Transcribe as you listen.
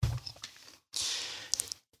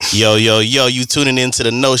Yo, you tuning into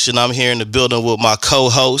The Notion. I'm here in the building with my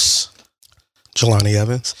co-host, Jelani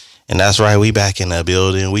Evans. And that's right, we back in the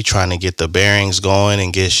building. We trying to get the bearings going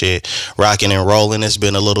and get shit rocking and rolling. It's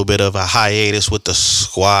been a little bit of a hiatus with the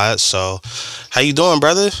squad. So, how you doing,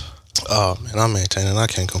 brother? Oh, man, I'm maintaining. I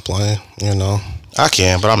can't complain, you know. I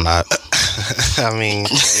can, but I'm not. I mean,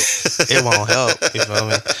 it won't help, you feel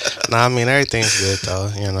me? Nah, I mean, everything's good, though,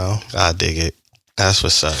 you know. I dig it. That's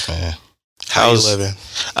what's up, man. How you living?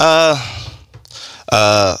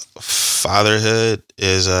 Fatherhood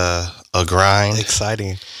is a grind.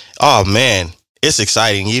 Exciting. Oh man, it's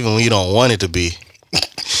exciting even when you don't want it to be.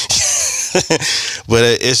 But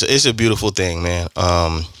it's a beautiful thing, man.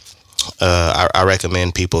 I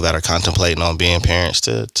recommend people that are contemplating on being parents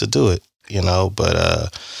to do it, you know.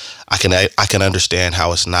 But I can understand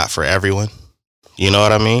how it's not for everyone. You know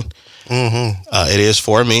what I mean? Mm-hmm. It is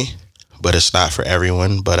for me, but it's not for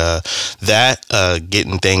everyone. But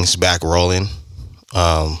getting things back rolling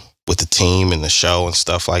with the team and the show and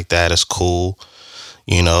stuff like that is cool.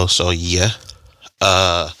 You know, so yeah.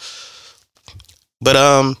 But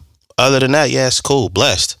other than that, yeah, it's cool.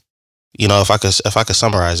 Blessed. You know, if I could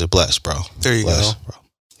summarize it, blessed, bro. There you blessed, go. Bro.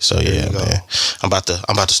 So yeah, man. I'm about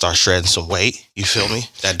to start shredding some weight. You feel me?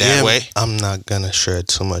 That dad weight. I'm not gonna shred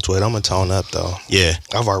too much weight. I'm gonna tone up though. Yeah.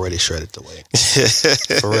 I've already shredded the weight.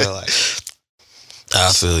 For real, like I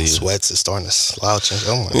feel you. Sweats is starting to slouch.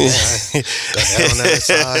 Oh my god. Got that on the other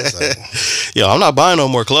side. Like, yo, I'm not buying no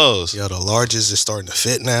more clothes. Yo, the largest is starting to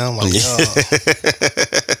fit now. I'm like, yo.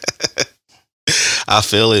 I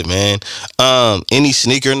feel it, man. Any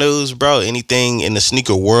sneaker news, bro? Anything in the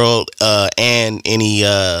sneaker world, and any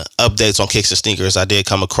updates on Kicks and Sneakers? I did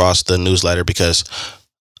come across the newsletter because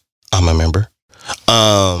I'm a member.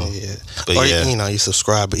 Yeah. But or, yeah, you know, you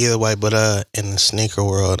subscribe. But either way, but in the sneaker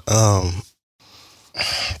world,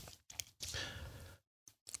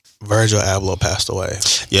 Virgil Abloh passed away.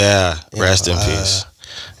 Yeah, rest in peace.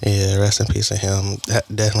 Yeah, rest in peace to him.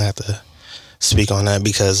 Definitely have to speak on that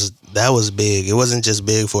because that was big. It wasn't just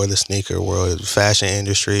big for the sneaker world, fashion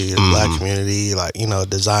industry, the black community, like, you know,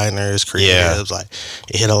 designers, creatives. Like,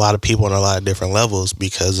 it hit a lot of people on a lot of different levels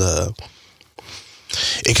because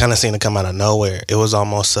it kind of seemed to come out of nowhere. It was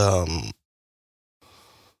almost a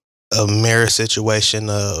mirror situation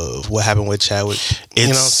of what happened with Chadwick.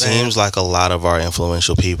 It seems like a lot of our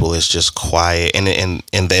influential people is just quiet and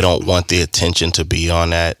they don't want the attention to be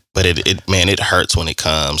on that. But it hurts when it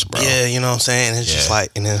comes, bro. Yeah, you know what I'm saying? It's just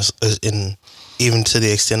like, and even to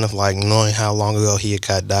the extent of like knowing how long ago he had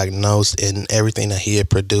got diagnosed and everything that he had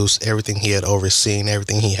produced, everything he had overseen,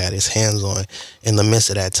 everything he had his hands on in the midst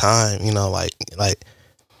of that time, you know, like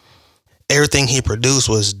everything he produced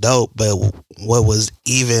was dope, but what was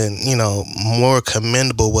even, you know, more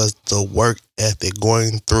commendable was the work ethic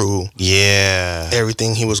going through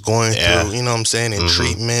everything he was going through, you know what I'm saying, and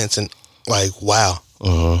treatments and like, wow.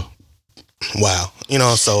 Wow. You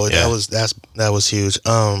know, so that was huge.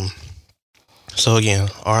 So again,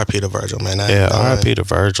 R.I.P. to Virgil, man. R.I.P. to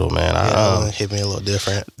Virgil, man. It hit me a little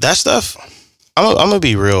different. That stuff, I'm gonna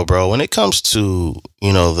be real, bro. When it comes to,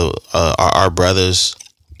 you know, our brothers,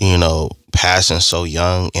 you know, passing so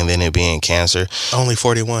young and then it being cancer. Only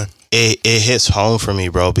 41. It hits home for me,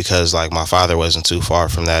 bro, because like my father wasn't too far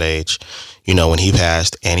from that age, you know, when he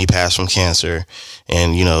passed, and he passed from cancer,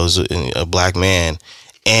 and, you know, was a black man.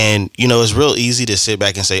 And, you know, it's real easy to sit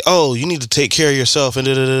back and say, oh, you need to take care of yourself and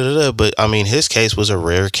da-da-da-da-da. But I mean, his case was a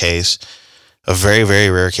rare case, a very,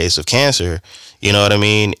 very rare case of cancer. You know what I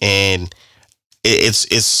mean? And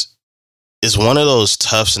it's one of those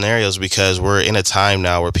tough scenarios because we're in a time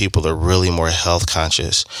now where people are really more health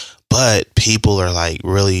conscious, but people are like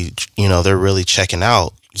really, you know, they're really checking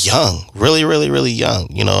out young, really, really, really young,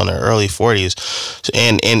 you know, in their early 40s.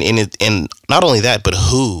 And not only that, but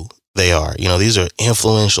who they are. You know, these are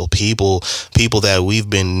influential people that we've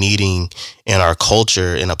been needing in our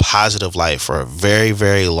culture in a positive light for a very,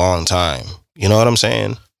 very long time. You know what I'm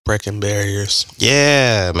saying? Breaking barriers.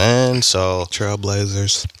 Yeah, man. So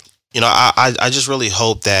trailblazers. You know, I just really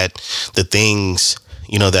hope that the things,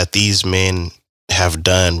 you know, that these men have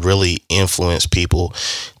done really influence people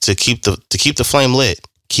to keep the flame lit,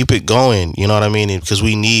 keep it going. You know what I mean? Because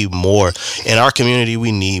we need more in our community.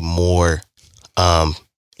 We need more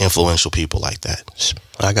influential people like that.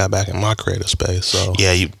 I got back in my creative space, so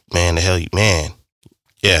yeah,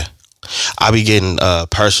 yeah. I be getting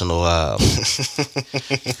personal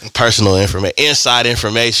information, inside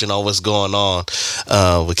information on what's going on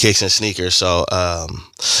with Kicks and Sneakers. So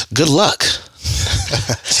good luck.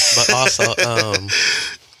 But also,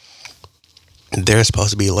 there's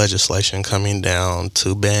supposed to be legislation coming down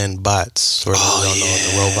to ban bots, or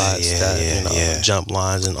the robots that jump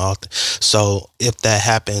lines and all. So if that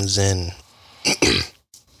happens, then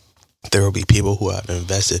there will be people who have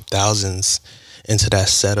invested thousands into that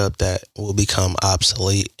setup that will become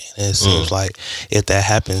obsolete. And it seems like if that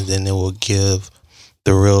happens, then it will give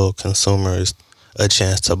the real consumers a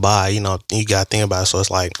chance to buy. You got to think about it. So it's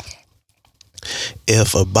like,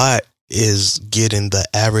 if a bot is getting the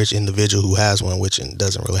average individual who has one, which it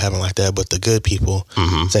doesn't really happen like that, but the good people,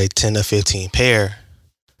 say 10 to 15 pair,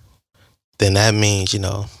 then that means,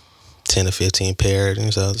 10 to 15 pair.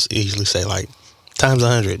 And so it's easily say like times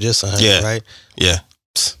 100, just 100, right? Yeah.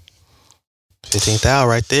 15,000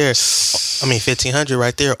 right there. 1,500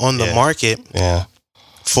 right there on the market. Yeah.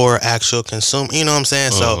 For actual consumer. You know what I'm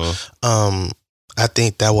saying? So, I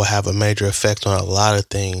think that will have a major effect on a lot of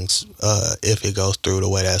things if it goes through the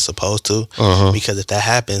way that's supposed to. Because if that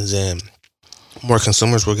happens, then more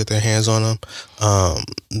consumers will get their hands on them.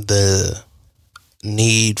 The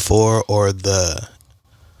need for, or the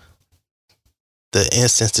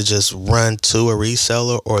instance to just run to a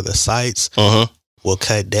reseller or the sites will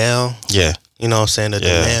cut down. Yeah. You know what I'm saying? The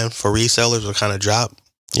demand for resellers will kind of drop.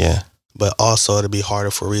 Yeah. But also it'll be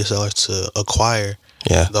harder for resellers to acquire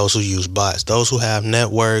those who use bots. Those who have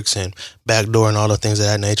networks and backdoor and all the things of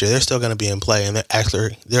that nature, they're still going to be in play, and they're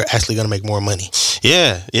actually going to make more money.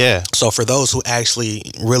 Yeah, yeah. So for those who actually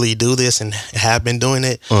really do this and have been doing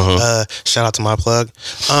it, shout out to my plug.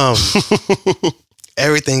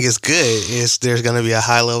 Everything is good. There's going to be a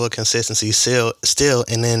high level of consistency still,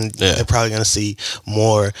 and then they're probably going to see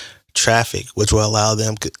more traffic, which will allow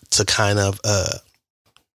them to kind of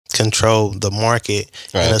control the market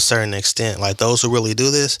in a certain extent. Like those who really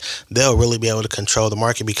do this, they'll really be able to control the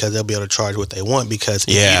market because they'll be able to charge what they want. Because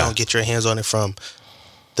if you don't get your hands on it from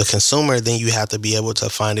the consumer, then you have to be able to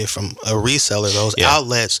find it from a reseller. Those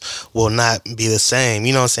outlets will not be the same.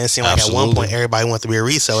 You know what I'm saying? It seemed like at one point everybody wanted to be a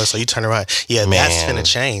reseller, so you turn around. Yeah, that's going to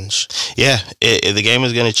change. Yeah, the game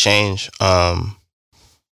is going to change.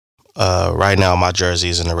 Right now my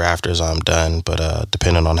jerseys and the rafters, I'm done, but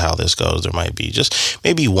depending on how this goes, there might be just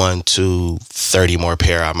maybe 1, 2, 30 more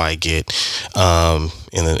pair I might get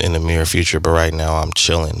in the near future, but right now I'm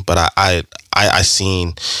chilling. But I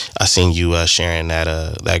seen you sharing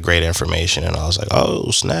that great information, and I was like, oh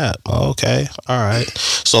snap, okay, all right.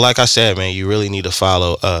 So like I said, man, you really need to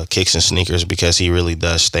follow Kicks and Sneakers, because he really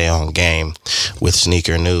does stay on game with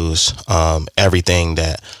sneaker news. Everything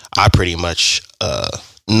that I pretty much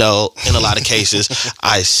no, in a lot of cases,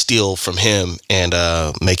 I steal from him and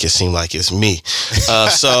make it seem like it's me.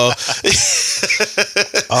 So,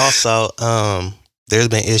 also, there's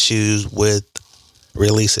been issues with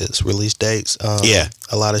release dates.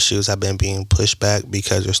 A lot of shoes have been being pushed back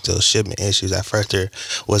because there's still shipment issues. At first, there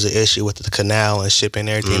was an issue with the canal and shipping and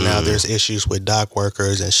everything. Now there's issues with dock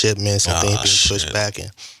workers and shipments and things being pushed back.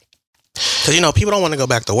 And because, people don't want to go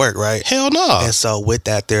back to work, right? Hell no. And so with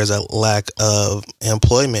that, there's a lack of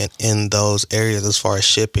employment in those areas as far as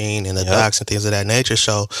shipping and the docks and things of that nature.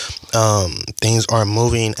 So things aren't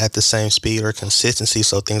moving at the same speed or consistency.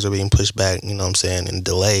 So things are being pushed back, you know what I'm saying, and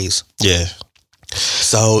delays. Yeah.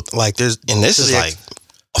 So like this is like,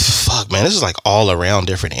 fuck, man, this is like all around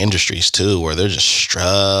different industries too, where they're just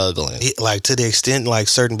struggling. Like to the extent like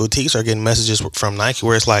certain boutiques are getting messages from Nike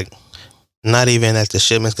where it's like, not even that the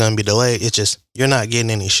shipment's going to be delayed. It's just, you're not getting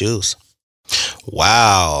any shoes.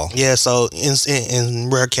 Wow. Yeah, so in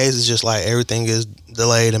rare cases, just like everything is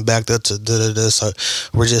delayed and backed up to so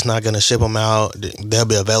we're just not going to ship them out. They'll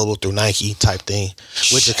be available through Nike type thing,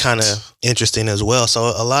 which is kind of interesting as well. So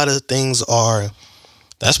a lot of things are...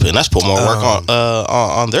 That's put more work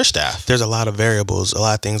on their staff. There's a lot of variables. A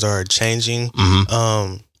lot of things are changing.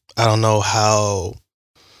 I don't know how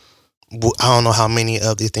many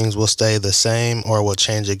of these things will stay the same or will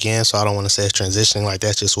change again. So I don't want to say it's transitioning, like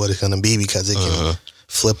that's just what it's going to be, because it can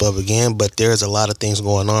flip up again. But there's a lot of things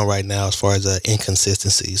going on right now as far as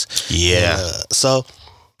inconsistencies. Yeah. And, so,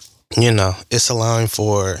 it's allowing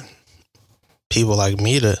for people like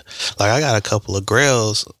me to, like, I got a couple of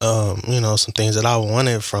grails, some things that I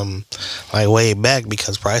wanted from like way back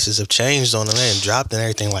because prices have changed on them and dropped and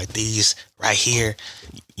everything, like these right here.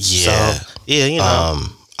 Yeah. So, yeah,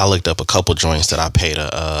 I looked up a couple joints that I paid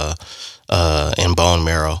in bone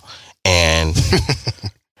marrow, and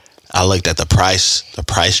I looked at the price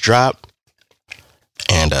drop,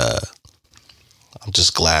 and I'm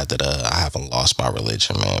just glad that I haven't lost my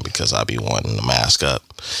religion, man, because I be wanting to mask up.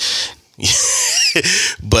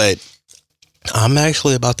 But I'm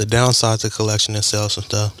actually about to downsize the collection and sell some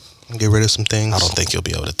stuff and get rid of some things. I don't think you'll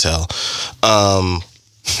be able to tell.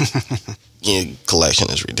 collection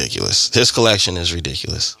is ridiculous. His collection is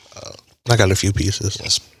ridiculous. I got a few pieces.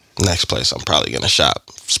 Yes. Next place I'm probably gonna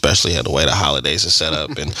shop, especially at the way the holidays are set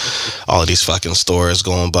up and all of these fucking stores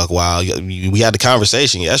going buck wild. We had the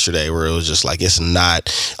conversation yesterday where it was just like, it's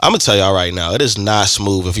not, I'm gonna tell y'all right now, it is not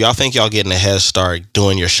smooth. If y'all think y'all getting a head start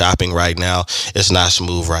doing your shopping right now, it's not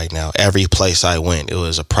smooth right now. Every place I went, it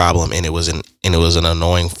was a problem, and it was an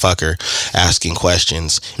annoying fucker asking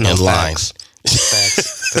questions and lines.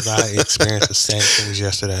 Facts, because I experienced the same things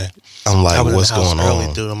yesterday. I'm like, what's going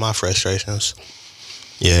on? Due to my frustrations.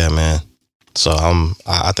 Yeah, man. So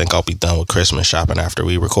I think I'll be done with Christmas shopping after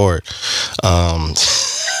we record.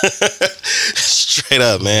 Straight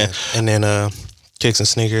up, man. And then kicks and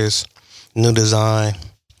sneakers, new design.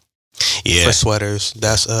 Yeah. For sweaters.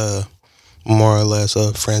 That's more or less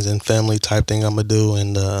a friends and family type thing I'm gonna do,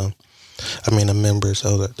 and the members.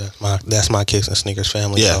 So that's my kicks and sneakers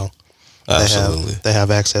family. Yeah. So absolutely. They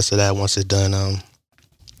have access to that once it's done.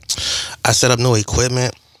 I set up new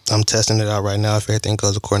equipment. I'm testing it out right now. If everything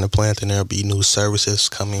goes according to plan, then there'll be new services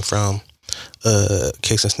coming from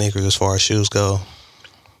kicks and sneakers as far as shoes go.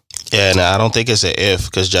 Yeah, and I don't think it's an if,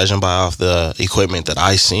 because judging by off the equipment that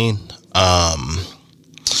I seen, I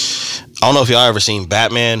don't know if y'all ever seen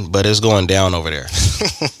Batman, but it's going down over there.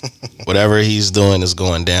 Whatever he's doing is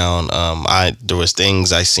going down. There was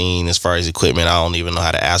things I seen as far as equipment. I don't even know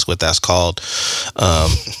how to ask what that's called.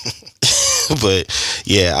 But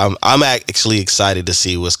yeah, I'm actually excited to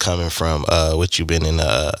see what's coming from what you've been in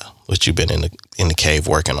the cave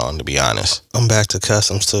working on. To be honest, I'm back to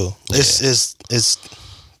customs too. Yeah. It's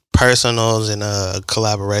personals and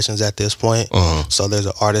collaborations at this point. Mm-hmm. So there's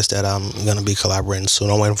an artist that I'm gonna be collaborating soon.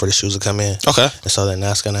 I'm waiting for the shoes to come in. Okay. And so then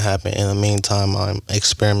that's gonna happen. In the meantime, I'm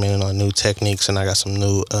experimenting on new techniques, and I got some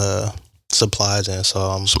new supplies in. So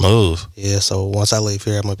I'm smooth. Yeah. So once I leave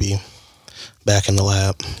here, I'm gonna be back in the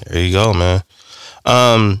lab. There you go, man.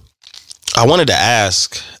 I wanted to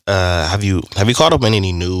ask, have you caught up in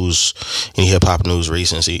any news, any hip hop news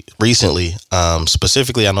recently?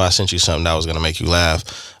 Specifically, I know I sent you something that was gonna make you laugh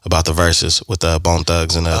about the verses with Bone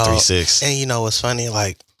Thugs and 3-6. And you know what's funny?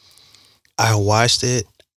 Like, I watched it,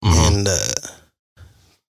 mm-hmm. and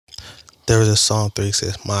there was a song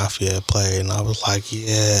 3-6 Mafia played, and I was like,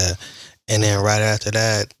 yeah. And then right after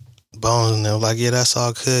that, Bones, and they were like, yeah, that's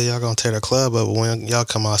all good. Y'all gonna tear the club up, but when y'all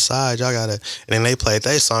come outside, y'all gotta. And then they played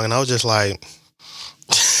their song, and I was just like,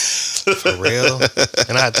 for real?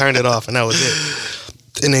 And I turned it off, and that was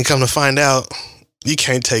it. And then come to find out, you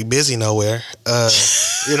can't take Busy nowhere.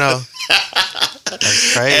 You know,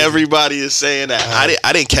 that's crazy. Everybody is saying that.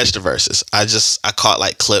 I didn't catch the verses. I caught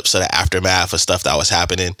like clips of the aftermath of stuff that was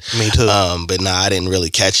happening. Me too. But I didn't really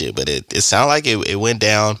catch it. But it sounded like it went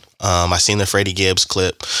down. I seen the Freddie Gibbs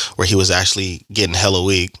clip where he was actually getting hella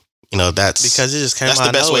weak. You know, that's because it just came out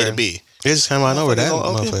the best nowhere. way to be. It just came out of nowhere. That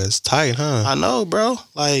motherfucker is tight, huh? I know, bro.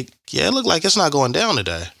 Like, yeah, it looked like it's not going down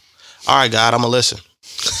today. All right, God, I'm gonna listen.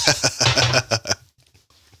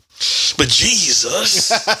 But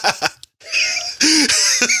Jesus.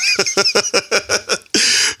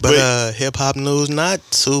 But hip hop news, not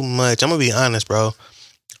too much. I'm gonna be honest, bro.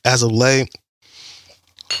 As of late,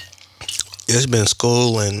 it's been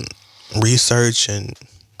school and research and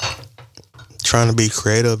trying to be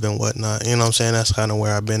creative and whatnot. You know what I'm saying? That's kind of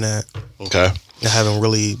where I've been at. Okay. I haven't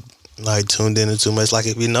really like tuned into too much. Like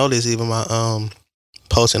if you notice, even my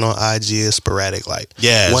posting on IG is sporadic. Like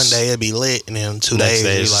one day it'd be lit, and then 2 days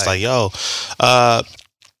it's just like, yo,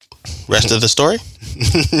 rest of the story.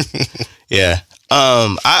 Yeah.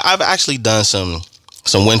 I've actually done some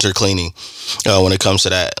winter cleaning when it comes to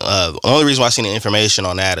that. The only reason why I seen the information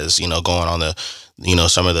on that is, going on the,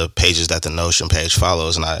 some of the pages that the Notion page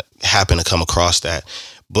follows, and I happen to come across that.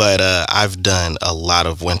 But I've done a lot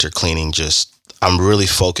of winter cleaning. I'm really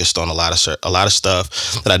focused on a lot of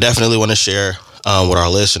stuff that I definitely want to share with our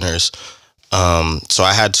listeners. So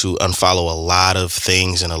I had to unfollow a lot of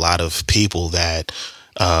things and a lot of people that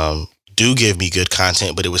do give me good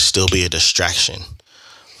content, but it would still be a distraction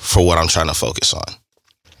for what I'm trying to focus on.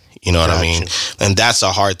 You know what I mean? And that's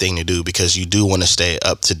a hard thing to do because you do want to stay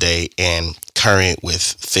up to date and current with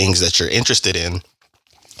things that you're interested in.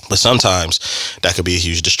 But sometimes that could be a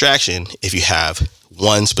huge distraction if you have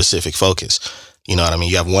one specific focus. You know what I mean?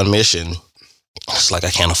 You have one mission. It's like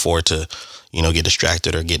I can't afford to, get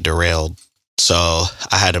distracted or get derailed. So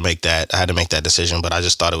I had to make that decision, but I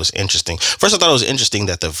just thought it was interesting. First, I thought it was interesting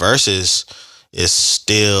that the verses is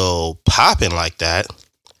still popping like that,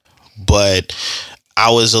 but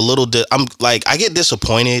I was a little, I get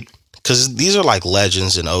disappointed because these are like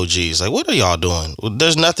legends and OGs. Like, what are y'all doing? Well,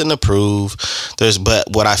 there's nothing to prove. But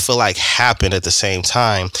what I feel like happened at the same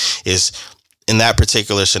time is in that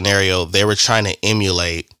particular scenario, they were trying to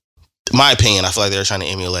emulate. In my opinion, I feel like they were trying to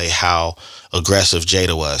emulate how aggressive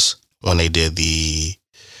Jada was when they did the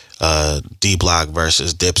D Block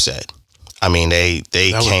versus Dipset. I mean, they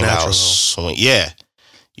came out swing. Yeah,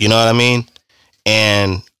 you know what I mean.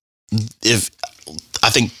 And I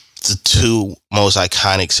think the two most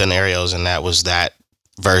iconic scenarios in that was that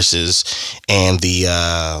versus and the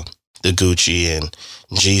Gucci and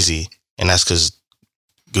Jeezy, and that's because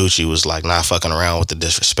Gucci was like not fucking around with the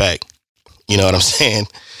disrespect. You know what I'm saying?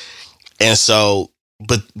 And so,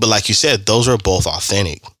 but like you said, those were both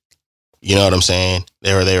authentic. You know what I'm saying?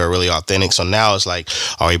 They were really authentic. So now it's like,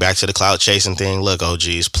 are we back to the clout chasing thing? Look,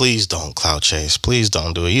 OGs, please don't clout chase. Please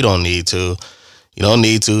don't do it. You don't need to. You don't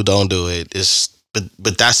need to. Don't do it.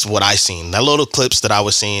 But that's what I seen. That little clips that I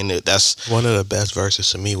was seeing. That's one of the best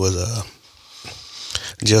verses to me was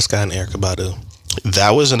Jill Scott and Erykah Badu.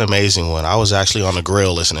 That was an amazing one. I was actually on the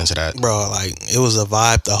grill listening to that. Bro, like, it was a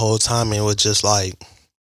vibe the whole time. It was just like,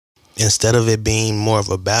 instead of it being more of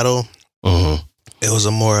a battle, it was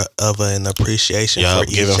a more of an appreciation for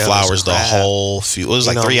each giving flowers the craft. whole few. It was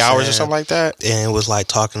like 3 hours or something like that. And it was like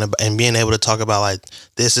talking about and being able to talk about like,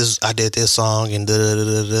 I did this song and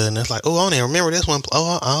and it's like, oh, I don't even remember this one.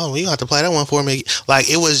 Oh, you have to play that one for me. Like,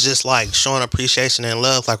 it was just like showing appreciation and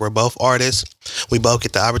love. Like, we're both artists. We both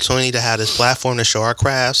get the opportunity to have this platform to show our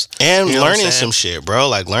crafts and learning some shit, bro.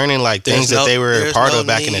 Like learning like things that they were a part of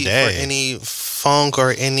back in the day. For any funk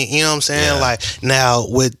or any, you know what I'm saying? Yeah. Like, now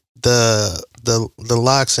with the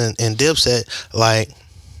Locks and Dipset, like,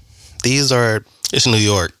 these are, it's New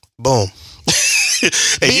York. Boom.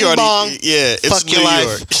 Bing bong. Yeah, it's fuck New your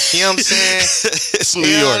York. life. You know what I'm saying? It's New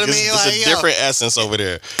York. It's like, a different essence over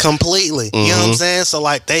there. Completely. You know what I'm saying? So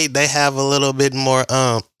like they have a little bit more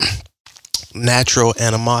natural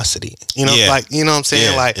animosity. You know, like, you know what I'm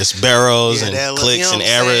saying? Like, it's barrows and clicks and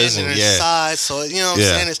errors and sides. So you know what I'm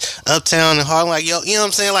saying? It's Uptown and Harlem. Like, yo, you know what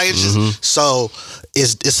I'm saying? Like, it's just so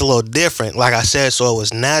it's a little different. Like I said, so it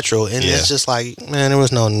was natural, and it's just like, man, there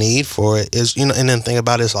was no need for it. It's, you know, and then the thing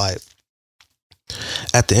about it is like,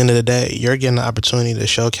 at the end of the day, you're getting the opportunity to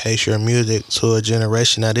showcase your music to a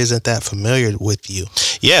generation that isn't that familiar with you.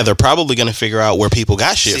 Yeah, they're probably going to figure out where people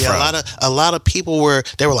got shit from. A lot of people were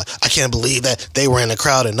like, I can't believe that they were in the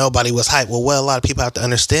crowd and nobody was hyped. Well, what a lot of people have to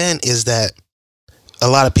understand is that a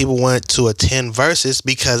lot of people went to attend Versus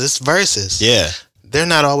because it's Versus. Yeah. They're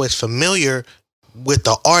not always familiar with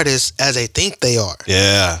the artists as they think they are.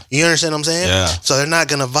 Yeah. You understand what I'm saying? Yeah. So they're not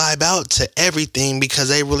going to vibe out to everything because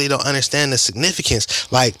they really don't understand the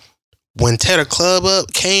significance. Like, when Tear Club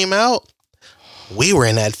Up came out, we were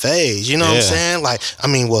in that phase. You know what I'm saying? Like, I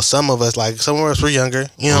mean, well, some of us were younger.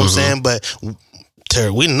 You know what I'm saying? But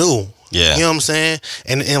we knew. Yeah. You know what I'm saying?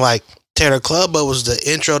 And like, Tear Club Up was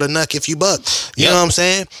the intro to Nuck If You Buck. You know what I'm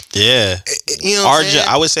saying? Yeah. You know what I'm saying?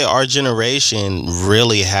 I would say our generation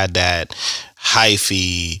really had that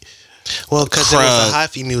hyphy. Well, because there was a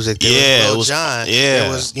hyphy music. There was Lil Jon. Yeah.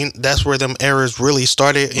 There was, that's where them eras really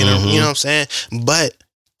started. You know what I'm saying? But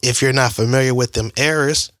if you're not familiar with them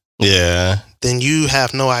eras, then you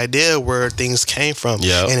have no idea where things came from.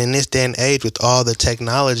 Yep. And in this day and age, with all the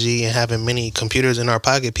technology and having many computers in our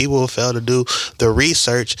pocket, people fail to do the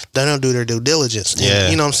research. They don't do their due diligence.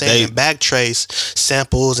 And, you know what I'm saying? And backtrace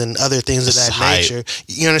samples and other things of that nature.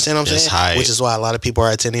 You understand what I'm saying? Hype. Which is why a lot of people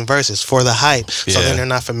are attending Versus for the hype. So then they're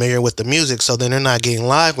not familiar with the music. So then they're not getting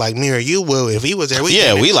live like me or you will. If he was there,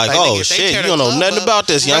 we like, oh shit, you don't know nothing about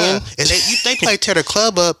this, youngin'. If they play Tear the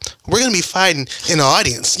Club Up, we're gonna be fighting in the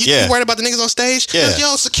audience. You worried about the niggas on stage? Yeah.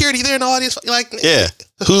 Yo, security there in the audience. Like,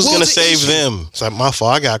 who's gonna save them? It's like, my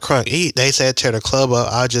fault. I got crunk. They said Tear the Club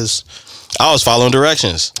Up. I was following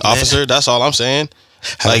directions, officer. That's all I'm saying.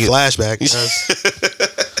 Had a flashback.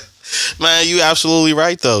 Man, you absolutely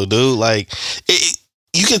right though, dude. Like,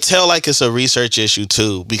 you can tell like it's a research issue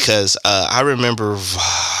too, because I remember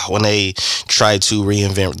when they tried to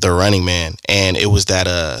reinvent the Running Man, and it was that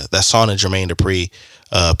song that Jermaine Dupri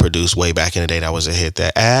produced way back in the day that was a hit.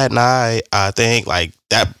 That At Night, I think, like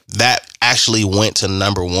that actually went to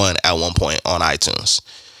 #1 at one point on iTunes.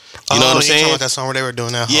 You know what I'm saying? Talking about that song where they were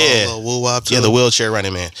doing that whole woo-wop to the Wheelchair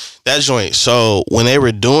Running Man. That joint. So when they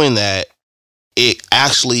were doing that, it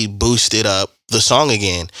actually boosted up the song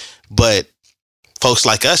again. But folks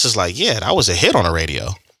like us is like, yeah, that was a hit on the radio.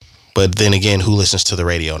 But then again, who listens to the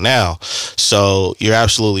radio now? So you're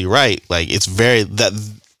absolutely right. Like,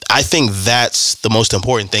 I think that's the most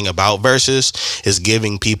important thing about Versus, is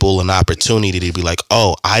giving people an opportunity to be like,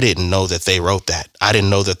 oh, I didn't know that they wrote that. I didn't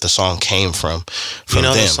know that the song came from them.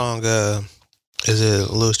 The song, is it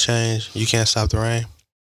Loose Change? You Can't Stop the Rain?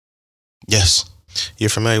 Yes. You're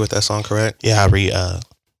familiar with that song, correct? Yeah,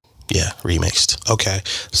 Yeah, remixed. Okay,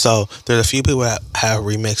 so there's a few people that have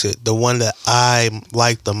remixed it. The one that I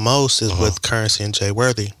like the most is with Currency and Jay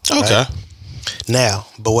Worthy. Okay. Right? Now,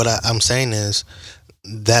 but what I'm saying is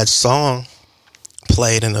that song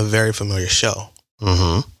played in a very familiar show.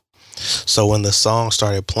 Mm-hmm. So when the song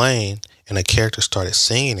started playing and a character started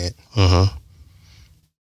singing it,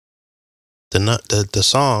 the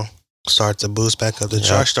song started to boost back up. The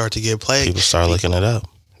chart started to get played. People start looking it up.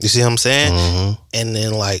 You see what I'm saying? And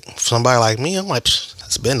then like somebody like me, I'm like,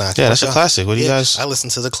 that's been nice. Yeah, that's a classic. What do you guys? I listen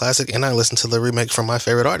to the classic and I listen to the remake from my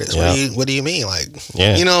favorite artist. Yeah. What do you mean? Like,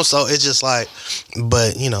 you know, so it's just like,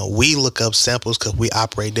 but you know, we look up samples because we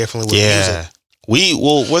operate differently with music.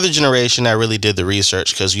 We're the generation that really did the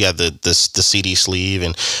research because you had the CD sleeve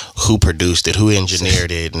and who produced it, who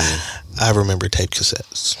engineered it. And I remember tape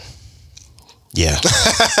cassettes. Yeah.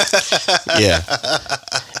 Yeah.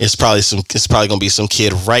 It's probably gonna be some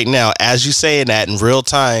kid right now as you saying that in real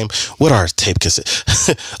time. What are tape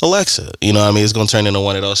cassettes? Alexa, you know what I mean? It's gonna turn into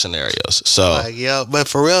one of those scenarios. So like, yeah, but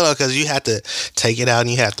for real though, because you have to take it out and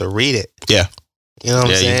you have to read it. Yeah. You know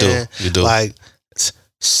what I'm saying? You do. Like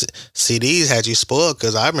CDs had you spoiled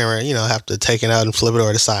because I remember, you know, have to take it out and flip it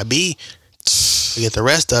over to side B to get the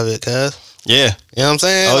rest of it, cuz. Yeah. You know what I'm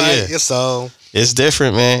saying? Oh, like, yeah. So it's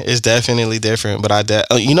different, man. It's definitely different.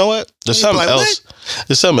 But you know what? There's something like, else. What?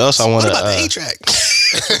 There's something else I want to. What about the A-track?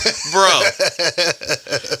 Bro.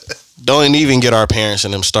 Don't even get our parents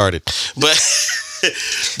and them started. But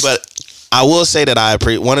I will say that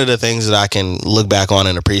one of the things that I can look back on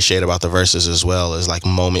and appreciate about the verses as well is like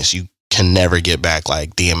moments you can never get back,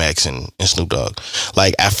 like DMX and Snoop Dogg.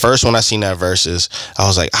 Like at first when I seen that verses, I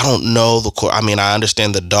was like, I don't know the core. I mean, I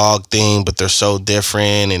understand the dog thing, but they're so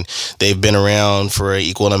different and they've been around for an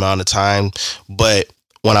equal amount of time. But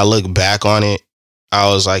when I look back on it, I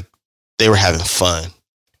was like, they were having fun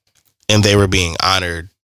and they were being honored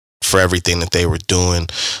for everything that they were doing.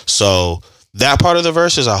 So that part of the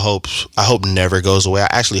verses, I hope never goes away. I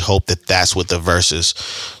actually hope that that's what the verses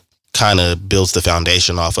kind of builds the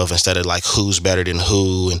foundation off of, instead of like who's better than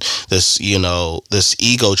who and this, you know, this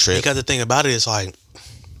ego trip. Because the thing about it is like,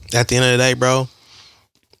 at the end of the day, bro,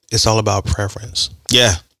 it's all about preference.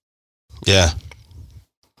 Yeah. Yeah.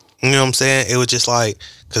 You know what I'm saying? It was just like,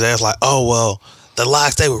 because they was like, oh, well, the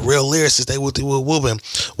Locks, they were real lyricists. They were whooping.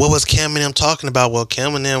 What was Cam and them talking about? Well,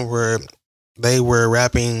 Cam and them were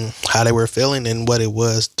rapping how they were feeling and what it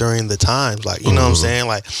was during the times. Like, you know what I'm saying?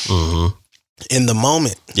 Like, in the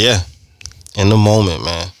moment. Yeah. In the moment,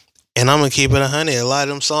 man. And I'm going to keep it 100. A lot of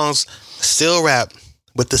them songs still rap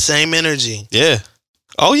with the same energy. Yeah.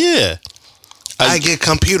 Oh, yeah. I get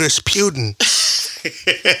computers putin'.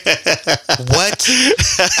 What?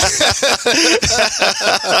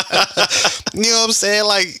 You know what I'm saying?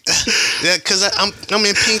 Like, yeah, because I'm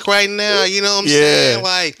in pink right now. You know what I'm saying?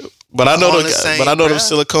 Like, but I know them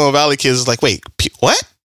Silicon Valley kids is like, wait, what?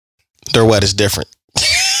 Their what is different.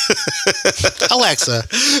 Alexa.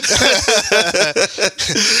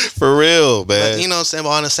 For real, man. But, you know what I'm saying? But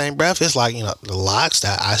on the same breath, it's like, you know, the Locks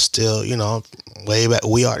that I still, you know, way back,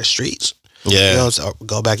 we are the streets. Yeah. You know, so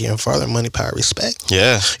go back even further, money, power, respect.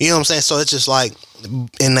 Yeah. You know what I'm saying? So it's just like,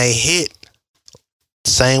 and they hit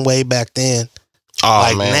same way back then,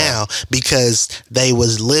 like man. Now, because they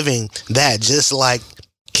was living that, just like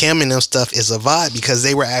Kim and them stuff is a vibe, because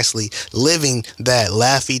they were actually living that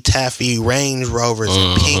Laffy Taffy Range Rovers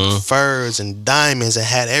and pink furs and diamonds, and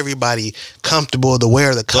had everybody comfortable to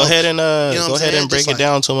wear the coat. Go ahead and go ahead and break it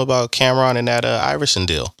down to them about Cameron and that Iverson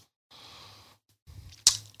deal.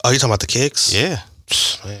 Oh, you talking about the kicks? Yeah.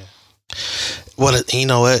 Man. Well, you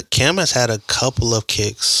know what? Cam has had a couple of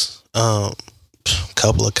kicks,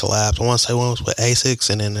 couple of collabs. I want to say one was with Asics,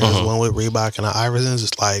 and then there's one with Reebok and the Iversons.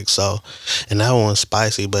 It's like, so, and that one was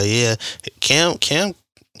spicy. But yeah, Cam,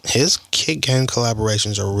 his kick game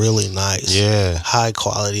collaborations are really nice. Yeah. High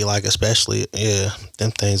quality, like especially, yeah, them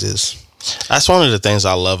things is. That's one of the things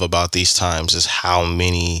I love about these times, is how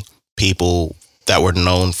many people that were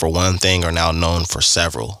known for one thing are now known for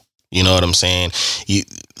several. You know what I'm saying?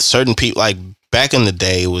 Certain people, like back in the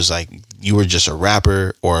day, it was like you were just a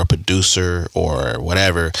rapper or a producer or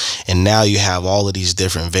whatever, and now you have all of these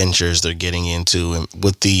different ventures they're getting into, and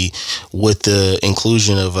with the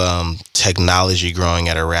inclusion of technology growing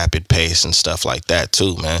at a rapid pace and stuff like that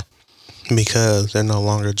too, man. Because they're no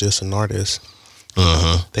longer just an artist.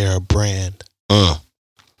 They're a brand.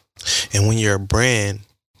 And when you're a brand,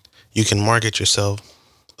 you can market yourself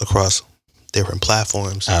across different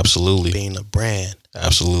platforms. Absolutely. Being a brand.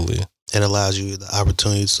 Absolutely. it allows you the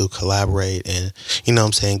opportunity to collaborate and, you know what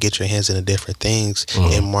I'm saying, get your hands into different things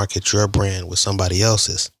and market your brand with somebody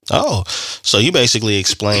else's. Oh, so you basically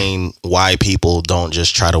explain why people don't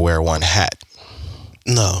just try to wear one hat.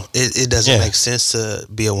 No, it doesn't make sense to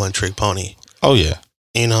be a one-trick pony. Oh, yeah.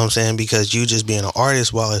 You know what I'm saying? Because you just being an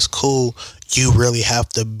artist, while it's cool, you really have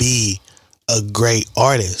to be a great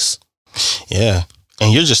artist. Yeah.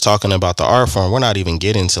 And you're just talking about the art form. We're not even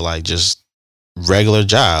getting to like just regular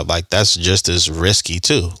job. Like that's just as risky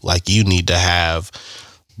too. Like you need to have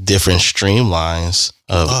different streamlines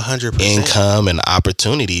of 100%. income and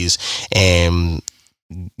opportunities, and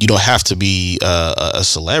you don't have to be a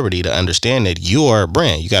celebrity to understand that you are a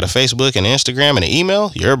brand. You got a Facebook and Instagram and an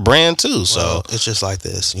email, you're a brand too. Well, so it's just like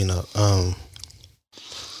this, you know.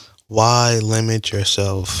 Why limit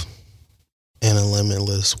yourself in a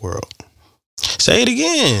limitless world? Say it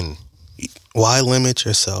again. Why limit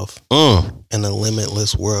yourself in a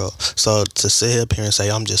limitless world? So to sit up here and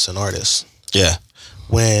say I'm just an artist,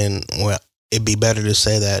 when it'd be better to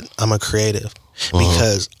say that I'm a creative,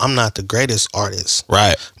 because I'm not the greatest artist,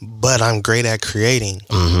 right? But I'm great at creating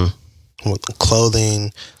with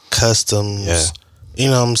clothing, customs. You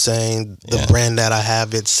know what I'm saying? The brand that I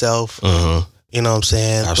have itself. You know what I'm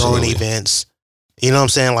saying? Absolutely. Throwing events. You know what I'm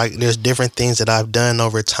saying? Like there's different things that I've done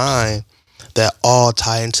over time that all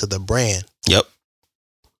tie into the brand. Yep.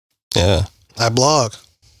 Yeah. I blog.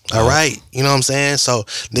 I write. You know what I'm saying? So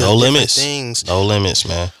there's no different limits. things. No limits,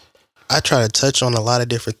 man. I try to touch on a lot of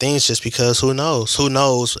different things just because who knows? Who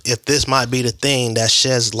knows if this might be the thing that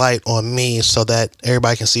sheds light on me so that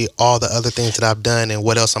everybody can see all the other things that I've done and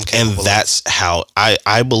what else I'm capable of. And that's how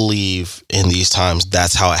I believe in these times,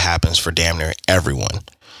 that's how it happens for damn near everyone.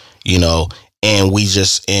 You know, and we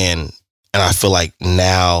just and I feel like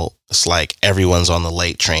now it's like everyone's on the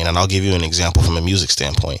late train. And I'll give you an example from a music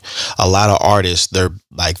standpoint. A lot of artists, their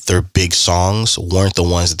big songs weren't the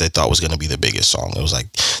ones that they thought was going to be the biggest song. It was like,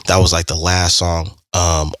 that was like the last song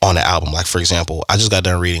on the album. Like, for example, I just got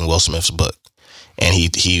done reading Will Smith's book. And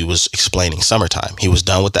he was explaining Summertime. He was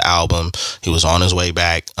done with the album. He was on his way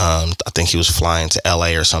back. I think he was flying to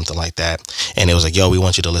LA or something like that. And it was like, yo, we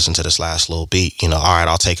want you to listen to this last little beat. You know, all right,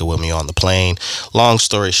 I'll take it with me on the plane. Long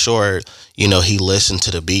story short, you know, he listened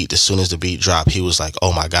to the beat. As soon as the beat dropped, he was like,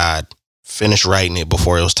 oh my God, finished writing it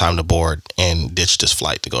before it was time to board and ditched his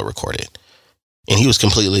flight to go record it. And he was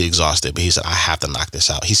completely exhausted, but he said, I have to knock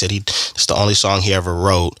this out. He said it's the only song he ever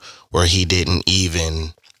wrote where he didn't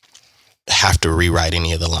even have to rewrite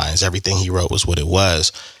any of the lines. Everything he wrote was what it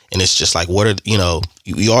was. And it's just like, what are, you know,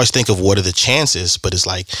 you always think of what are the chances, but it's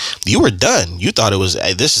like, you were done. You thought it was,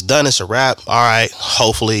 hey, this is done. It's a wrap. All right.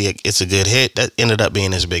 Hopefully it's a good hit. That ended up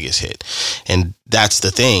being his biggest hit. And that's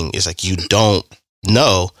the thing. It's like, you don't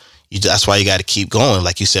know. That's why you got to keep going.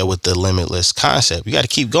 Like you said, with the limitless concept, you got to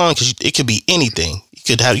keep going because it could be anything. You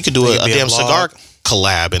could do a damn cigar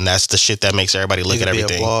collab, and that's the shit that makes everybody look at everything. It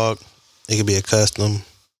could be a blog. It could be a custom.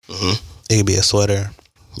 It could be a sweater.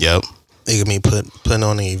 Yep. It could be putting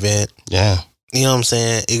on an event. Yeah. You know what I'm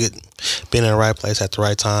saying? It could be in the right place at the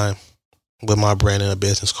right time with my brand and a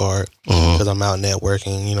business card because I'm out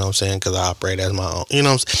networking, you know what I'm saying? Because I operate as my own, you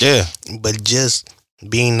know what I'm saying? Yeah. But just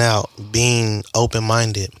being out, being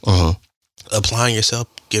open-minded, applying yourself,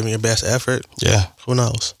 giving your best effort. Yeah. Who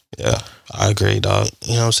knows? Yeah. I agree, dog.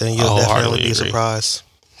 You know what I'm saying? You'll definitely be surprised.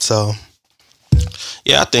 So.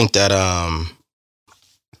 Yeah, I think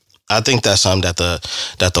that's something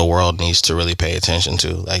that the world needs to really pay attention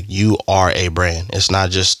to. Like, you are a brand. It's not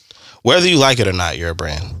just whether you like it or not, you're a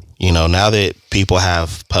brand. You know, now that people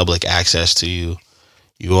have public access to you,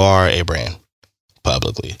 you are a brand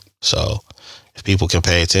publicly. So if people can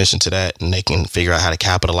pay attention to that and they can figure out how to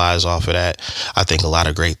capitalize off of that, I think a lot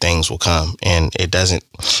of great things will come. And it doesn't,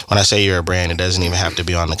 when I say you're a brand, it doesn't even have to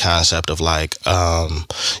be on the concept of like,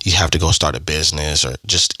 you have to go start a business, or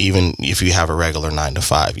just even if you have a regular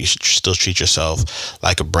 9-to-5, you should still treat yourself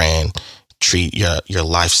like a brand. Treat your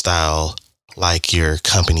lifestyle like your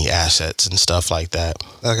company assets and stuff like that.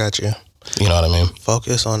 I got you. You know what I mean?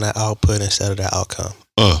 Focus on the output instead of the outcome.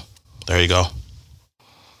 There you go.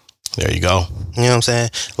 There you go. You know what I'm saying?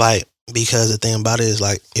 Like, because the thing about it is,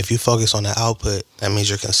 like, if you focus on the output, that means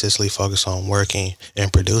you're consistently focused on working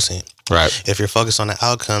and producing. Right. If you're focused on the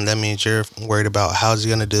outcome, that means you're worried about how's it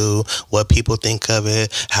going to do, what people think of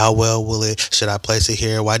it, how well will it, should I place it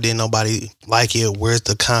here, why didn't nobody like it, where's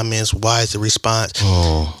the comments, why is the response?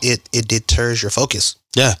 It deters your focus.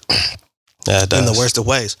 Yeah. Yeah, it does. In the worst of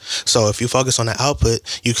ways. So if you focus on the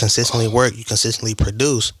output, you consistently work, you consistently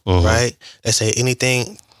produce, right? They say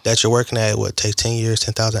anything that you're working at, what, takes 10 years,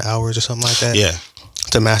 10,000 hours or something like that? Yeah.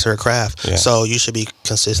 to master a craft. Yeah. So you should be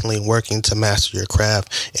consistently working to master your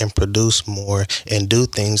craft and produce more and do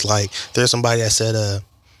things. Like there's somebody that said,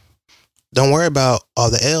 don't worry about all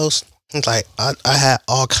the L's. It's like I had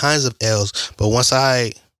all kinds of L's, but once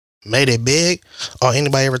I made it big, all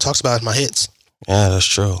anybody ever talks about is my hits. Yeah, that's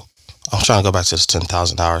true. I'm trying to go back to this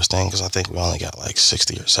 10,000 hours thing because I think we only got like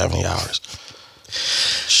 60 or 70 hours.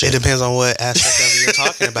 Shit. It depends on what aspect of it you're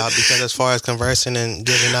talking about, because as far as conversing and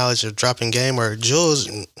giving knowledge or dropping game or jewels,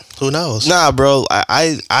 who knows? Nah, bro.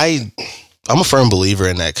 I'm a firm believer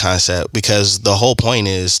in that concept because the whole point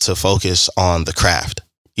is to focus on the craft.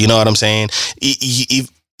 You know what I'm saying?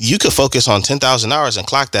 You could focus on 10,000 hours and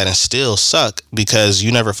clock that and still suck because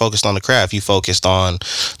you never focused on the craft. You focused on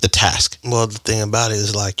the task. Well, the thing about it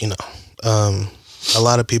is like, a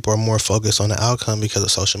lot of people are more focused on the outcome because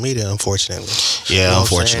of social media, unfortunately. Yeah,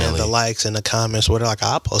 unfortunately. The likes and the comments where they're like,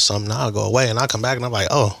 I'll post something, I'll go away, and I'll come back and I'm like,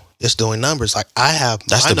 oh, it's doing numbers. Like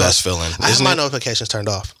that's the best feeling. I have my notifications turned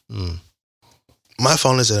off. My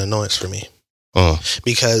phone is an annoyance for me.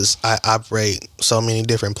 Because I operate so many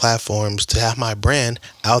different platforms to have my brand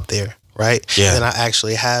out there, right? Yeah. And I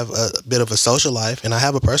actually have a bit of a social life and I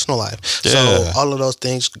have a personal life. Yeah. So all of those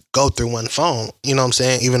things go through one phone. You know what I'm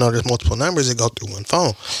saying? Even though there's multiple numbers, it go through one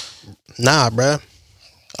phone. Nah, bruh.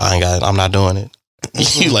 I'm not doing it.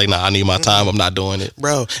 You like, nah, I need my time. I'm not doing it.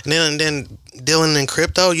 Bro. And then dealing in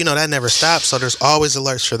crypto, that never stops. So there's always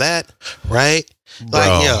alerts for that, right? Bro.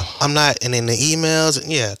 Like, yeah, I'm not, and in the emails,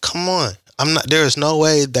 yeah, come on. There is no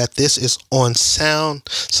way that this is on sound.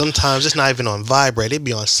 Sometimes it's not even on vibrate. It'd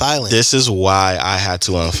be on silent. This is why I had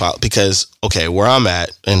to unfollow, because, okay, where I'm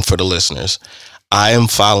at, and for the listeners, I am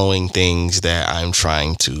following things that I'm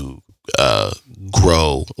trying to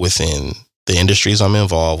grow within the industries I'm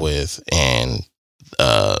involved with, and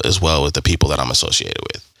as well with the people that I'm associated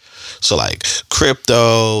with. So like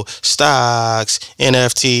crypto, stocks,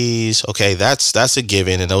 NFTs. Okay, that's a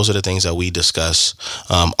given, and those are the things that we discuss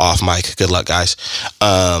off mic. Good luck, guys.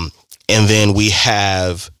 And then we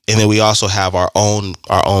also have our own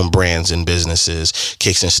brands and businesses,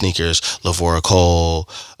 Kicks and Sneakers, Lavora Cole,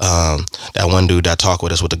 that one dude that talked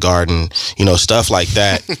with us with the garden, stuff like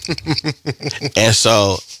that. And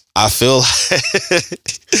so I feel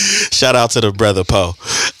shout out to the brother Poe.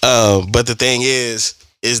 But the thing is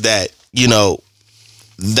that,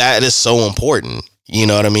 that is so important. You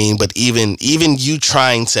know what I mean? But even you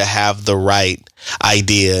trying to have the right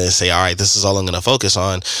idea and say, all right, this is all I'm going to focus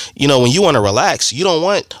on. When you want to relax, you don't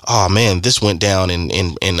want, oh man, this went down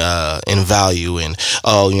in value, and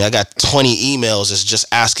I got 20 emails that's just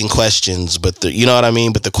asking questions, but you know what I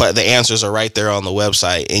mean? But the answers are right there on the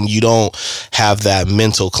website, and you don't have that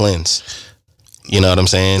mental cleanse. You know what I'm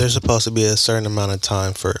saying? There's supposed to be a certain amount of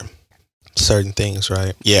time for certain things,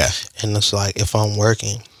 right? Yeah. And it's like, if I'm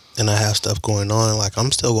working and I have stuff going on, like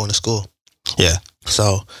I'm still going to school. Yeah.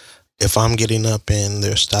 So if I'm getting up and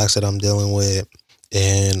there's stocks that I'm dealing with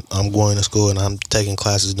and I'm going to school and I'm taking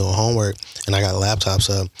classes, doing homework, and I got laptops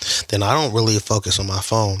up, then I don't really focus on my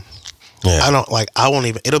phone. Yeah. I won't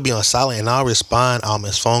even, it'll be on silent, and I'll respond, I'll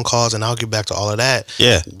miss phone calls, and I'll get back to all of that.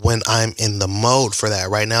 Yeah. When I'm in the mode for that.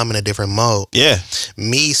 Right now I'm in a different mode. Yeah.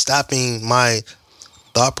 Me stopping my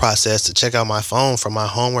thought process to check out my phone for my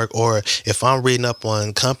homework, or if I'm reading up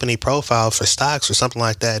on company profile for stocks or something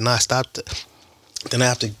like that, and I stopped, then I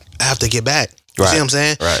have to get back. You see what I'm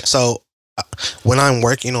saying? Right. So when I'm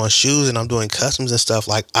working on shoes and I'm doing customs and stuff,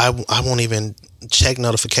 like I won't even check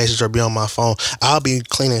notifications or be on my phone. I'll be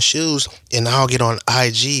cleaning shoes and I'll get on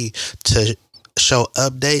IG to show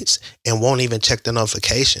updates and won't even check the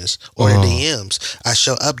notifications or the DMs. I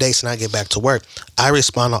show updates and I get back to work. I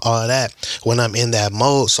respond to all of that when I'm in that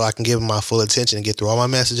mode, so I can give my full attention and get through all my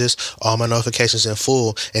messages, all my notifications in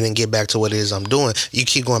full, and then get back to what it is I'm doing. You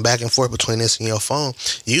keep going back and forth between this and your phone,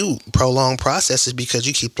 you prolong processes because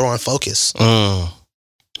you keep throwing focus. You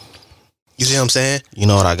see what I'm saying? You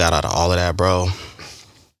know what I got out of all of that, bro?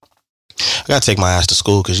 I gotta take my ass to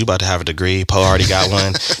school because you about to have a degree. Poe already got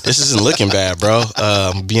one. This isn't looking bad, bro.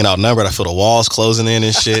 Being outnumbered, I feel the walls closing in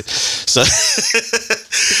and shit. So,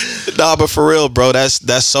 nah, but for real, bro,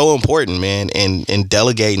 that's so important, man. And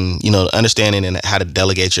delegating, understanding and how to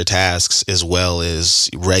delegate your tasks as well as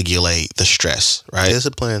regulate the stress, right?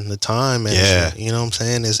 Discipline, the time, man. Yeah. You know what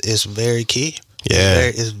I'm saying? It's very key. Yeah.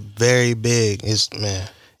 It's very big.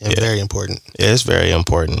 Very important. Yeah, it's very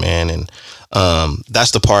important, man. And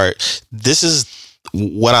that's the part. This is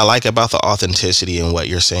what I like about the authenticity and what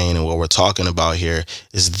you're saying and what we're talking about here,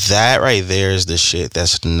 is that right there is the shit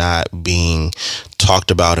that's not being talked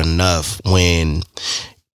about enough when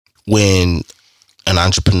an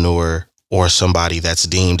entrepreneur or somebody that's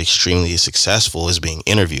deemed extremely successful is being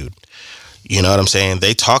interviewed. You know what I'm saying?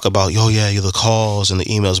 They talk about, the calls and the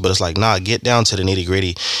emails, but it's like, nah, get down to the nitty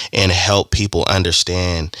gritty and help people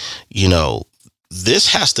understand, this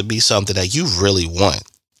has to be something that you really want.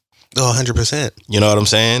 Oh, 100%. You know what I'm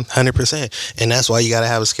saying? 100%. And that's why you got to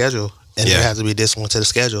have a schedule. And you have to be disciplined to the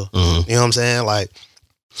schedule. Mm-hmm. You know what I'm saying? Like,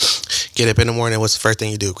 get up in the morning. What's the first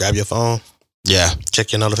thing you do? Grab your phone. Yeah.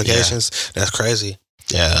 Check your notifications. Yeah. That's crazy.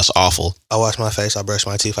 Yeah, that's awful. I wash my face. I brush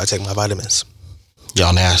my teeth. I take my vitamins.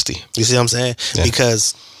 Y'all nasty. You see what I'm saying? Yeah.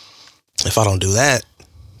 Because if I don't do that,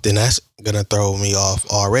 then that's going to throw me off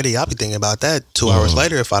already. I'll be thinking about that 2 hours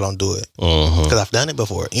later if I don't do it. Because I've done it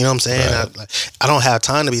before. You know what I'm saying? Right. I don't have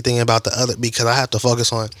time to be thinking about the other because I have to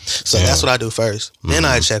focus on. So that's what I do first. Then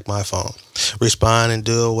I check my phone. Respond and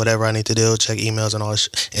do whatever I need to do. Check emails and all this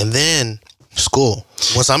shit. And then school.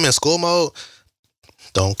 Once I'm in school mode,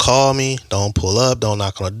 don't call me. Don't pull up. Don't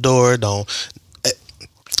knock on the door.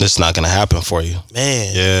 It's not gonna happen for you,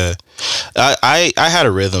 man. Yeah, I had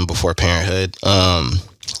a rhythm before parenthood.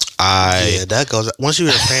 That goes once you're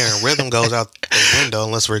a parent, rhythm goes out the window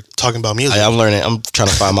unless we're talking about music. I'm learning. I'm trying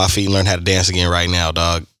to find my feet and learn how to dance again right now,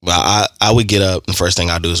 dog. I would get up and the first thing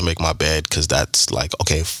I do is make my bed because that's like,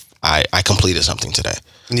 okay, I completed something today.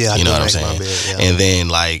 Yeah, you know what I'm saying. Bed, yeah. And then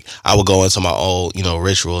like I would go into my old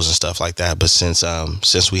rituals and stuff like that. But since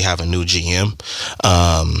we have a new GM,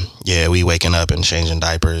 we waking up and changing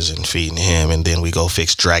diapers and feeding him, and then we go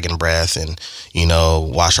fix dragon breath and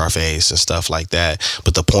wash our face and stuff like that.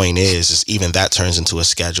 But the point is even that turns into a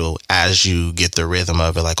schedule as you get the rhythm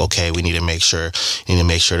of it. Like, okay, we need to make sure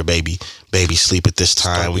the baby sleep at this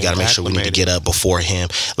time. We got to make sure we need to get up before him.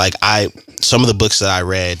 Like some of the books that I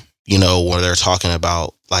read, where they're talking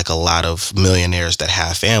about like a lot of millionaires that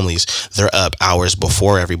have families, they're up hours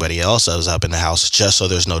before everybody else is up in the house just so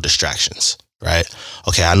there's no distractions. Right.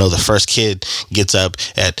 Okay. I know the first kid gets up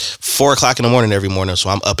at 4:00 in the morning every morning.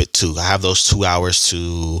 So I'm up at 2. I have those 2 hours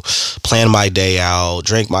to plan my day out,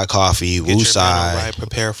 drink my coffee, woosah. Right.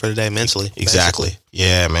 Prepare for the day mentally. Exactly. Basically.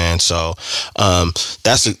 Yeah, man. So,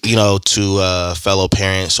 that's, to, fellow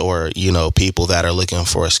parents or, people that are looking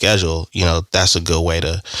for a schedule, that's a good way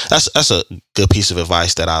that's a good piece of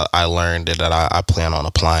advice that I learned that I plan on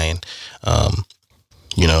applying,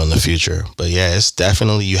 in the future. But yeah, it's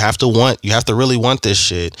definitely, you have to really want this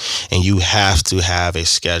shit, and you have to have a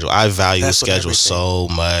schedule. I value a schedule so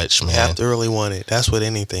much, man. You have to really want it. That's with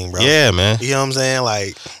anything, bro. Yeah, man. You know what I'm saying?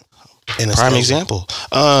 Like, in a prime example.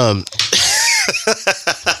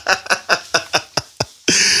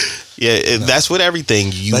 That's with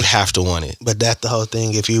everything. You have to want it. But that's the whole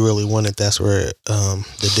thing. If you really want it, that's where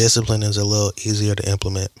the discipline is a little easier to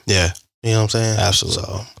implement. Yeah. You know what I'm saying? Absolutely.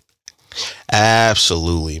 So.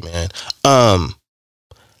 Absolutely, man. I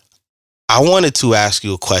wanted to ask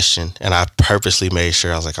you a question, and I purposely made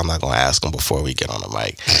sure I was like, I'm not going to ask him before we get on the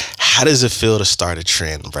mic. How does it feel to start a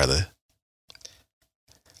trend, brother?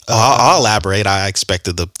 I'll elaborate. I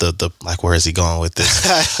expected the like, where is he going with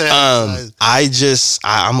this? I'm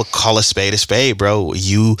gonna call a spade, bro.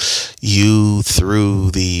 You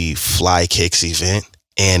threw the Fly Kicks event,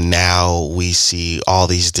 and now we see all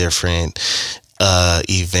these different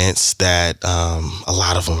events that a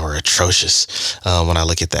lot of them are atrocious when I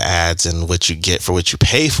look at the ads and what you get for what you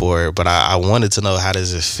pay for. But I wanted to know, how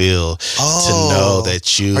does it feel to know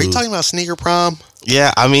that you... Are you talking about sneaker prom?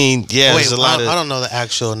 Yeah, I mean, yeah. Wait, I don't know the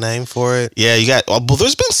actual name for it. Yeah, you got... Well,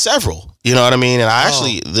 there's been several. You know what I mean? And I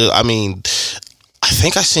I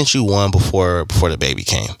think I sent you one before the baby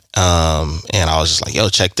came. And I was just like, yo,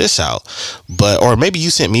 check this out. Or maybe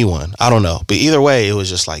you sent me one. I don't know. But either way, it was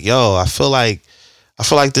just like, yo, I feel like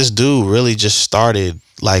this dude really just started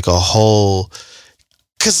like a whole...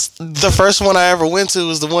 Because the first one I ever went to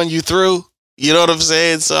was the one you threw. You know what I'm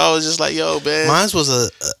saying? So I was just like, yo, man. Mine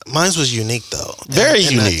was unique, though. Very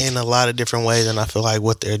unique. In a lot of different ways. And I feel like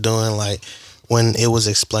what they're doing, like, when it was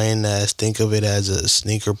explained as, think of it as a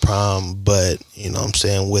sneaker prom, but, you know what I'm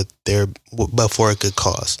saying, but for a good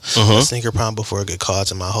cause. Mm-hmm. A sneaker prom before a good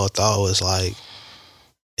cause. And my whole thought was like,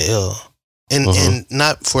 ew. And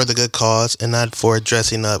not for the good cause, and not for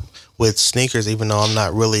dressing up with sneakers, even though I'm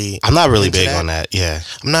not really big on that. Yeah,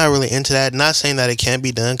 I'm not really into that. Not saying that it can't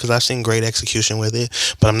be done, because I've seen great execution with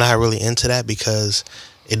it, but I'm not really into that because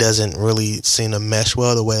it doesn't really seem to mesh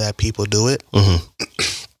well the way that people do it. Mm-hmm.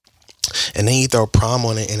 And then you throw prom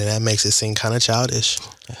on it, and that makes it seem kind of childish.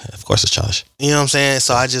 Of course, it's childish. You know what I'm saying?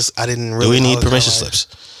 So I didn't really. Do we need permission slips?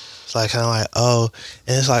 It's like kind of like, oh,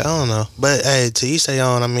 and it's like, I don't know, but hey, to each their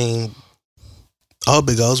own. I mean, I hope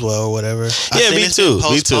it goes well or whatever. Yeah, me too.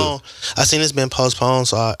 I seen it's been postponed,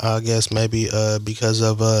 so I guess maybe because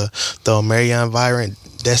of the Marion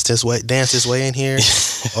dance this way in here,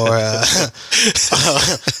 or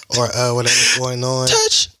whatever's going on.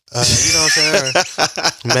 Touch. You know what I'm saying?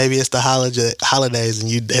 Maybe it's the holidays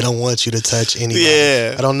and they don't want you to touch anybody.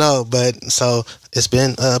 Yeah. I don't know, but so it's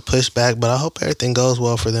been pushed back, but I hope everything goes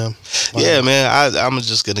well for them. Yeah, man. I'm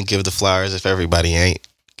just gonna give the flowers if everybody ain't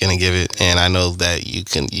gonna give it, and I know that you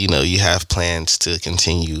can. You have plans to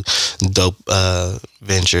continue dope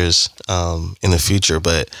ventures in the future,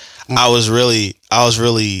 but I was really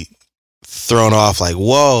thrown off. Like,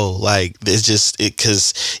 whoa! Like, it's just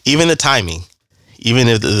because even the timing. Even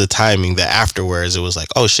if the timing, that afterwards, it was like,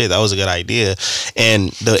 oh shit, that was a good idea.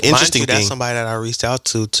 And the interesting thing, that's somebody that I reached out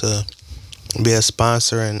to be a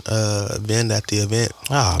sponsor and vend at the event.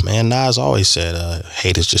 Oh man, Nas always said,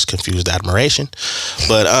 hate is just confused admiration.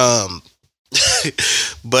 But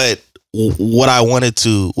but what I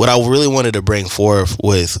really wanted to bring forth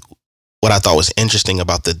with what I thought was interesting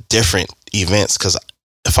about the different events, because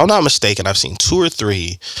if I'm not mistaken, I've seen 2 or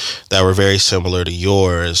 3 that were very similar to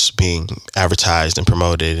yours being advertised and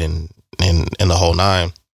promoted and the whole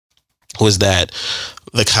nine, was that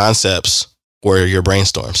the concepts were your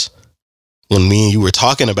brainstorms. When me and you were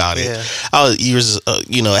talking about it, you was,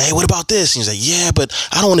 hey, what about this? And he's like, yeah, but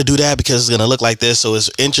I don't want to do that because it's going to look like this. So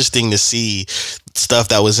it's interesting to see stuff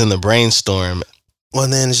that was in the brainstorm. Well,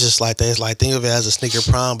 then it's just like this. Like, think of it as a sneaker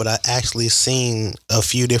prom, but I actually seen a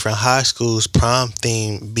few different high schools prom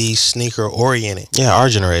theme be sneaker oriented. Yeah, our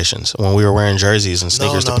generations, when we were wearing jerseys and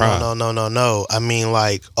sneakers to prom. No. I mean,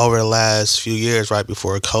 like, over the last few years, right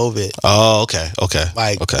before COVID. Oh, okay.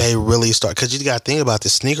 They really start, because you got to think about the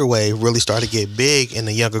sneaker wave really started to get big in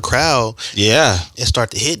the younger crowd. Yeah. It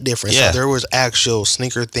started to hit different. Yeah. So there was actual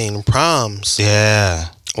sneaker themed proms. Yeah.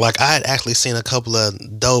 Like, I had actually seen a couple of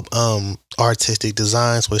dope artistic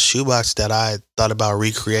designs with shoeboxes that I thought about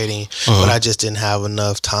recreating, but I just didn't have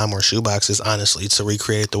enough time or shoeboxes, honestly, to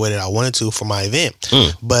recreate it the way that I wanted to for my event.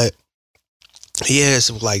 But he had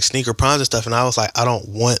some like sneaker proms and stuff, and I was like, I don't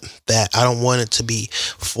want that. I don't want it to be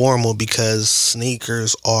formal, because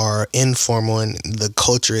sneakers are informal and the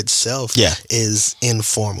culture itself is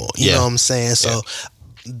informal. You know what I'm saying? So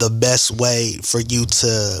the best way for you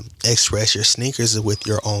to express your sneakers is with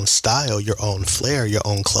your own style, your own flair, your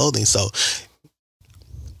own clothing. So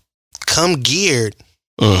come geared,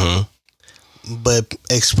 but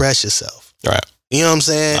express yourself. Right. You know what I'm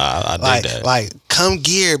saying? I dig that. Like, come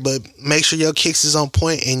geared, but make sure your kicks is on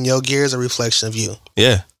point and your gear is a reflection of you.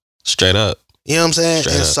 Yeah. Straight up. You know what I'm saying?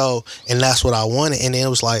 And that's what I wanted. And then it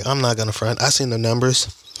was like, I'm not gonna front. I seen the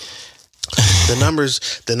numbers.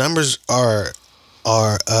 The numbers are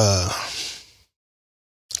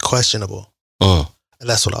questionable.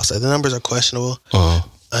 That's what I'll say. The numbers are questionable.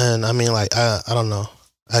 And I mean, like, I don't know.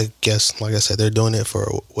 I guess, like I said, they're doing it for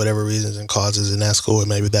whatever reasons and causes, and that's cool, and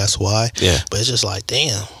maybe that's why. Yeah. But it's just like,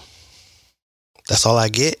 damn, that's all I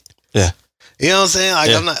get. Yeah. You know what I'm saying?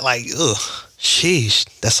 Like, I'm not like, ugh, sheesh.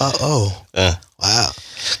 That's all. Oh, wow.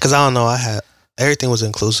 Because I don't know. Everything was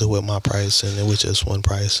inclusive with my price, and it was just one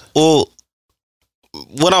price. Well,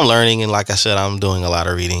 what I'm learning, and like I said, I'm doing a lot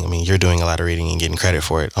of reading. I mean, you're doing a lot of reading and getting credit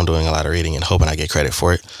for it. I'm doing a lot of reading and hoping I get credit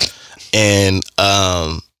for it. And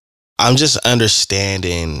I'm just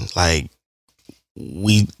understanding, like,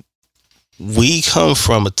 we come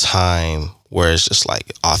from a time where it's just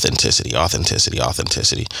like authenticity.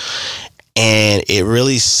 And it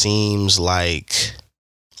really seems like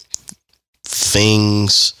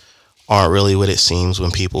things aren't really what it seems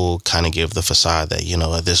when people kind of give the facade that,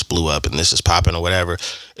 this blew up and this is popping or whatever.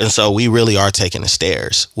 And so we really are taking the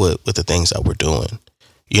stairs with the things that we're doing.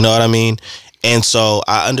 You know what I mean? And so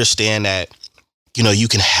I understand that, you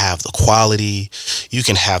can have the quality, you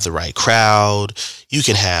can have the right crowd, you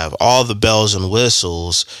can have all the bells and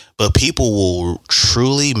whistles, but people will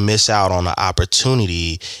truly miss out on the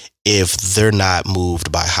opportunity if they're not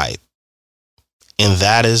moved by hype. And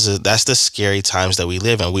that's the scary times that we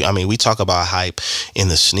live in. We talk about hype in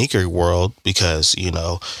the sneaker world because,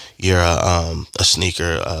 you're a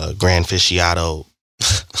sneaker grand aficionado,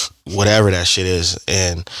 whatever that shit is,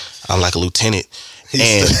 and I'm like a lieutenant. And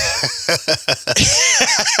it's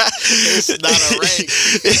not a rank.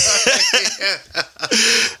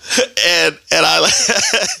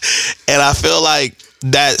 and I feel like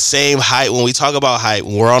that same hype, when we talk about hype,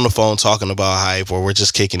 when we're on the phone talking about hype, or we're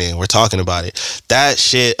just kicking in, we're talking about it, that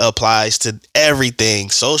shit applies to everything.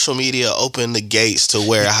 Social media opened the gates to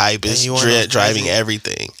where hype is driving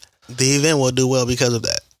everything. The event will do well because of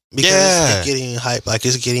that. Because it's getting hype, like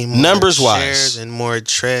it's getting more numbers shares wise and more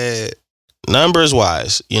tread. Numbers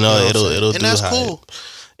wise, it'll and do that's hype. Cool.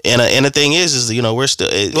 And the thing is we're still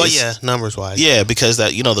numbers wise. Yeah, because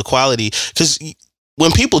that the quality, because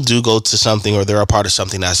when people do go to something or they're a part of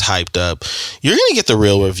something that's hyped up, you're going to get the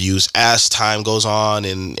real reviews as time goes on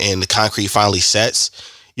and the concrete finally sets.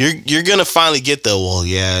 You're going to finally get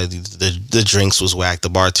the drinks was whack, the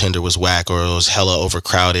bartender was whack, or it was hella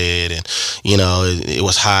overcrowded and, it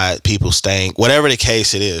was hot, people stank, whatever the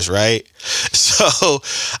case it is, right? So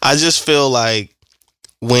I just feel like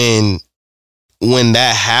when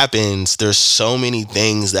that happens, there's so many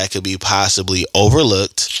things that could be possibly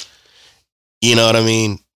overlooked. You know what I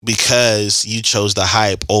mean? Because you chose the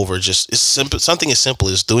hype over it's simple, something as simple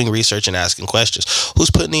as doing research and asking questions.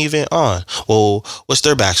 Who's putting the event on? Well, what's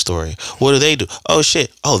their backstory? What do they do? Oh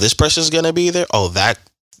shit. Oh, this person's gonna be there. Oh, that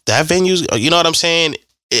venue's. You know what I'm saying?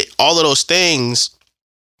 All of those things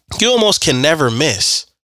you almost can never miss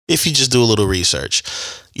if you just do a little research.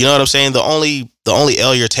 You know what I'm saying? The only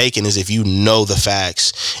L you're taking is if you know the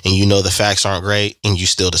facts and you know the facts aren't great and you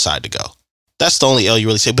still decide to go. That's the only L you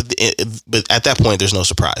really say. But at that point, there's no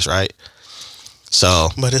surprise, right? So,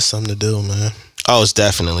 but it's something to do, man. Oh, it's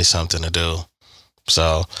definitely something to do.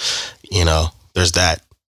 So, there's that.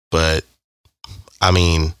 But I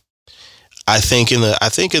mean, I think in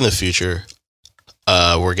the future,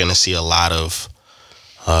 we're gonna see a lot of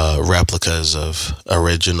replicas of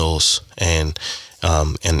originals, and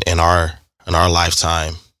in our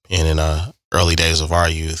lifetime and in early days of our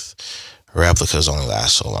youth, replicas only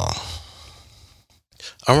last so long.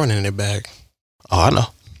 I'm running it back. Oh, I know.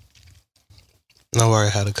 I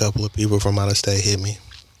already had a couple of people from out of state hit me.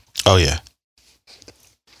 Oh yeah.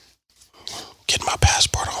 Get my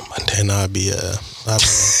passport on Monday. And I'd be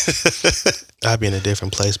in a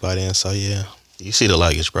different place by then. So yeah. You see the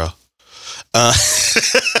luggage, bro. Mine's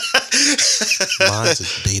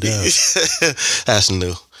is beat up. That's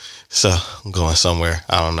new. So I'm going somewhere.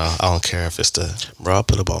 I don't know. I don't care if it's Bro, I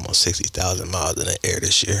put up almost 60,000 miles in the air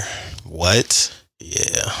this year. What?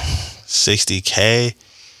 Yeah. 60K?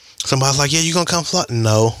 Somebody's like, yeah, you gonna come fly?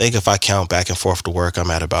 No. I think if I count back and forth to work,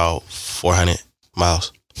 I'm at about 400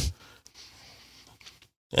 miles.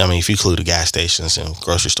 I mean, if you include the gas stations and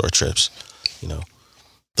grocery store trips,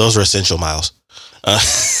 those are essential miles.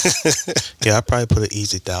 Yeah, I probably put an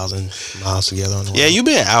easy 1,000 miles together on the road. Yeah, you've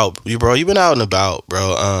been out, bro. You've been out and about,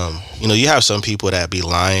 bro. You have some people that be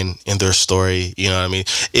lying in their story. You know what I mean?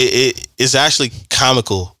 It's actually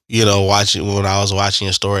comical. Watching when I was watching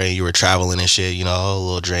your story and you were traveling and shit, a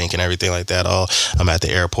little drink and everything like that. Oh, I'm at the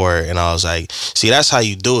airport and I was like, see, that's how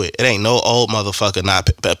you do it. It ain't no old motherfucker not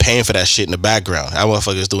paying for that shit in the background. That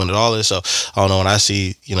motherfucker's doing it all this. So I don't know, when I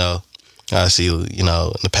see, in the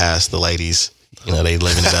past, the ladies, they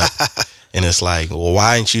living it up. And it's like, well,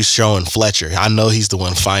 why aren't you showing Fletcher? I know he's the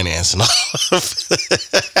one financing all of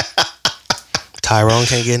it. Tyrone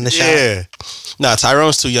can't get in the shot? Yeah. Nah,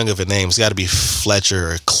 Tyrone's too young of a name. It's got to be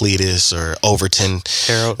Fletcher or Cletus or Overton.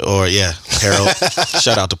 Harold. Or, yeah, Harold.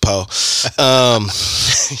 Shout out to Poe.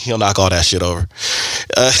 He'll knock all that shit over.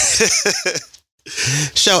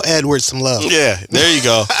 Show Edward some love. Yeah, there you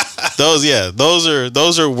go.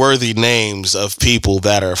 Those are worthy names of people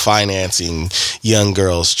that are financing young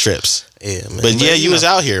girls' trips. Yeah, man. But yeah, you was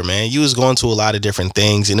out here, man. You was going to a lot of different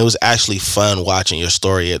things, and it was actually fun watching your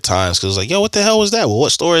story at times. Because it was like, yo, what the hell was that? Well,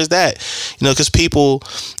 what story is that? Because people,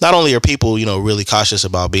 not only are people, really cautious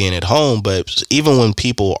about being at home, but even when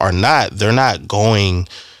people are not, they're not going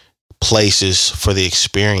places for the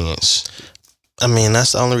experience. I mean,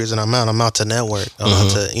 that's the only reason I'm out. I'm out to network. I'm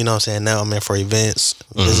out to, now I'm in for events,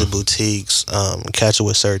 visit boutiques, catch up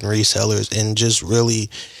with certain resellers, and just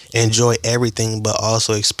really enjoy everything, but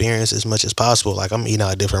also experience as much as possible. Like, I'm eating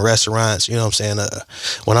out at different restaurants, when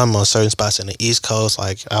I'm on certain spots in the East Coast,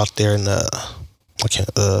 like out there in I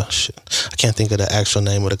can't think of the actual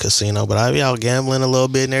name of the casino, but I be out gambling a little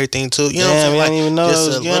bit and everything too. You know what I'm saying? I didn't even know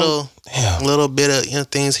just a little bit of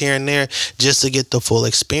things here and there just to get the full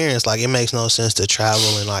experience. Like, it makes no sense to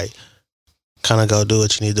travel and like kind of go do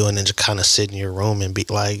what you need to do and then just kind of sit in your room and be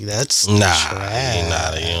like, that's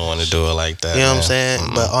trash. You don't want to do it like that. You know what I'm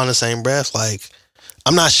saying? But on the same breath, like,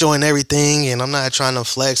 I'm not showing everything and I'm not trying to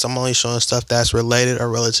flex. I'm only showing stuff that's related or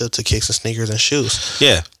relative to kicks and sneakers and shoes.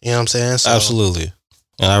 Yeah. You know what I'm saying? So, absolutely.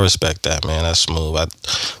 And I respect that, man. That's smooth.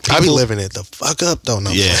 I be living it the fuck up, though. No,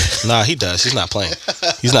 yeah. Nah, he does. He's not playing.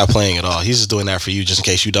 He's not playing at all. He's just doing that for you just in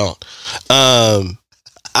case you don't. Nah,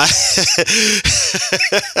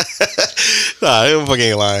 I'm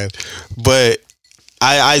fucking lying. But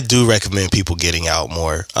I do recommend people getting out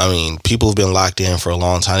more. I mean, people have been locked in for a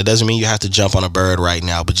long time. It doesn't mean you have to jump on a bird right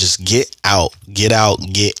now, but just get out, get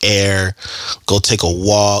air, go take a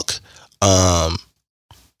walk,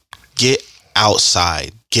 get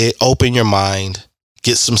outside, open your mind,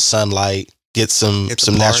 get some sunlight, get some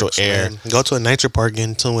natural air. Man. Go to a nature park, get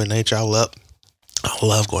into it, nature all up. I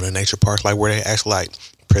love going to nature parks, like where they actually like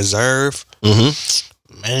preserve.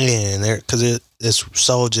 Man, there, because it's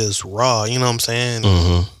so just raw. You know what I'm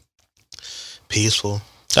saying? Peaceful.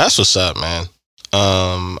 That's what's up, man.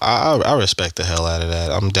 I respect the hell out of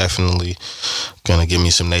that. I'm definitely gonna give me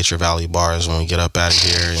some Nature Valley bars when we get up out of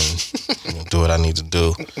here and do what I need to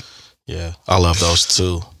do. Yeah, I love those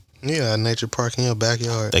too. Yeah, nature park in your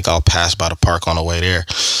backyard. They all pass by the park on the way there.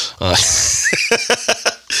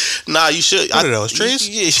 Nah, you should. What are those trees?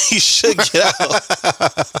 You should get out.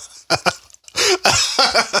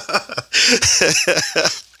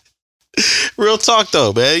 Real talk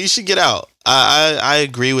though, man. You should get out. I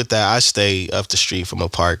agree with that. I stay up the street from a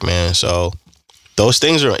park, man. So those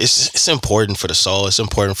things are it's important for the soul. It's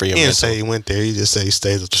important for your mental. You didn't say you went there. You just say you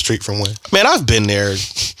stayed up the street from where? Man, I've been there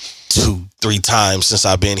 2-3 times since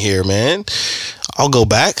I've been here, man. I'll go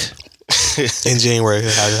back. In January,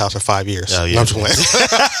 he'll have his house for 5 years. Oh, yeah.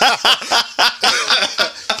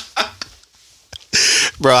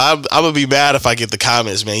 Bro, I'm gonna be mad if I get the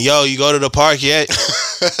comments, man. Yo, you go to the park yet?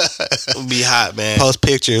 It'll be hot, man. Post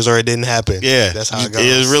pictures or it didn't happen. Yeah, that's how it goes.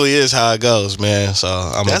 It really is how it goes, man.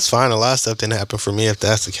 So that's fine. A lot of stuff didn't happen for me if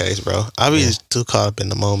that's the case, bro. I'll be too caught up in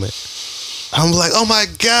the moment. I'm like, oh my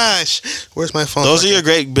gosh, where's my phone? Those are your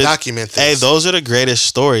great document. Hey, those are the greatest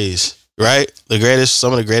stories, right?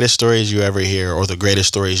 Some of the greatest stories you ever hear, or the greatest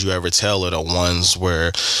stories you ever tell, are the ones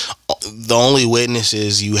where the only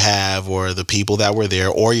witnesses you have or the people that were there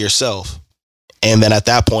or yourself. And then at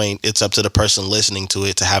that point, it's up to the person listening to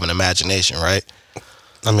it to have an imagination, right?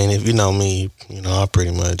 I mean, if you know me, you know, I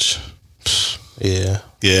pretty much, yeah.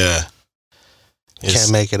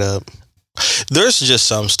 Can't make it up. There's just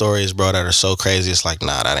some stories, bro, that are so crazy. It's like,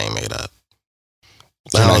 nah, that ain't made up.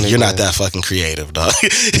 You're not that fucking creative, dog.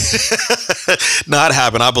 Nah, it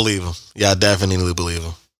happened. I believe him. Yeah, I definitely believe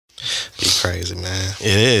him. Be crazy, man.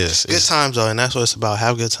 It is. Good times, though, and that's what it's about.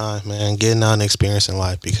 Have good times, man. Getting out and experiencing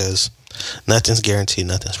life, because nothing's guaranteed,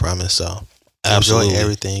 nothing's promised. So enjoy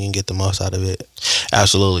everything and get the most out of it.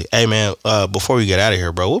 Absolutely. Hey, man. Before we get out of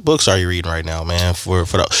here, bro, what books are you reading right now, man? For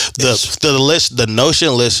the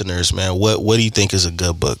Notion listeners, man, what do you think is a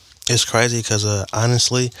good book? It's crazy because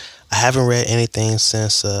honestly, I haven't read anything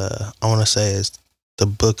since I want to say it's the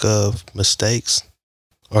Book of Mistakes,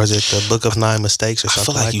 or is it the Book of 9 Mistakes or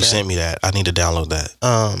something like that? I feel like you sent me that. I need to download that.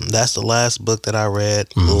 That's the last book that I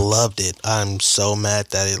read. Loved it. I'm so mad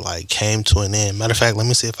that it like came to an end. Matter of fact, let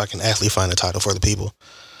me see if I can actually find a title for the people.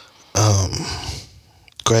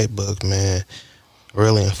 Great book, man.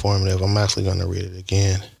 Really informative. I'm actually going to read it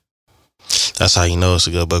again. That's how you know it's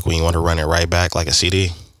a good book, when you want to run it right back like a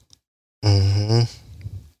CD.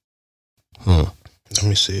 Let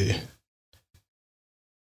me see.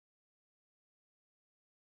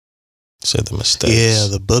 Said The Mistakes. Yeah,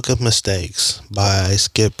 The Book of Mistakes by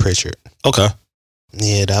Skip Pritchard. Okay.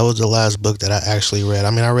 Yeah, that was the last book that I actually read.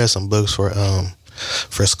 I mean, I read some books for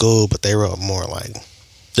school, but they wrote more like.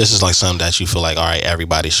 This is like something that you feel like, all right,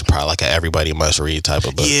 everybody should probably, like, an everybody must read type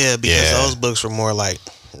of book. Yeah, because those books were more like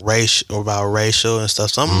racial and stuff.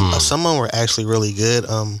 Some of them were actually really good.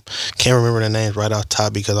 Can't remember the names right off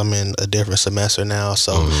top because I'm in a different semester now.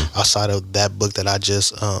 So outside of that book that I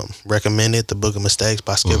just recommended, The Book of Mistakes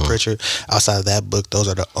by Skip Pritchard, outside of that book, those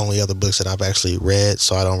are the only other books that I've actually read.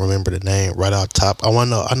 So I don't remember the name right off top. I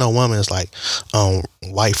know one is like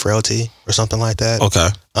White Frailty or something like that. Okay.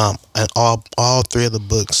 And all three of the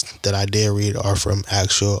books that I did read are from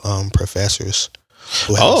actual professors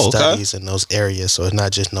who have studies in those areas, so it's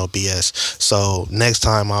not just no BS. So next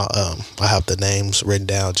time I'll have the names written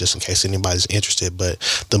down just in case anybody's interested. But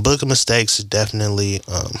The Book of Mistakes is definitely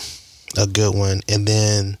a good one, and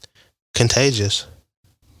then Contagious.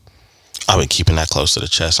 I've been keeping that close to the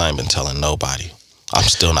chest. I ain't been telling nobody. I'm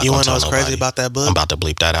still not. You want to know what's crazy about that book? I'm about to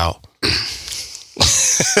bleep that out.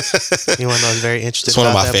 You want to know what's very interesting? It's one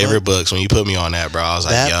of my favorite books. When you put me on that, bro, I was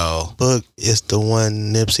like, yo. That book is the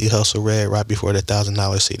one Nipsey Hussle read right before the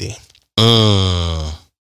 $1,000 CD.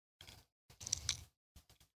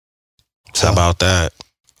 So, how about that?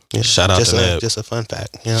 Yeah, shout out to Nip. Just a fun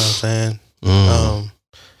fact. You know what I'm saying?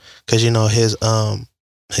 Because, you know, his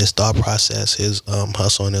thought process, his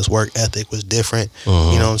hustle and his work ethic was different. You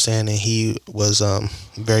know what I'm saying? And he was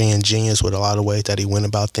very ingenious with a lot of ways that he went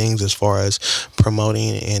about things as far as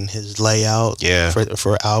promoting and his layout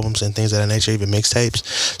for albums and things of that nature, even mixtapes.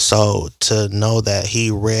 So to know that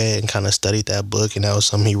he read and kind of studied that book, and that was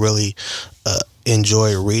something he really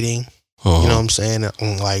enjoyed reading, you know what I'm saying?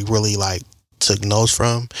 And like really like took notes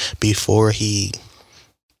from before he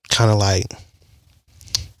kind of like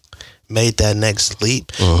made that next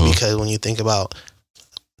leap. Because when you think about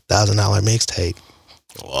 $1,000 mixtape,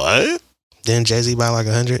 what? Didn't Jay-Z buy like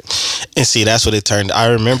 100? And see, that's what it turned. I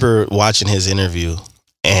remember watching his interview,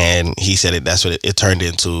 and he said that's what it turned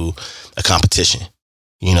into, a competition.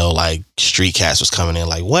 You know, like street cats was coming in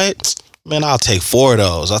like, what? Man, I'll take 4 of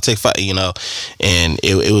those. I'll take 5. You know, and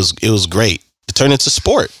it was great. It turned into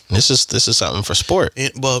sport. This is something for sport.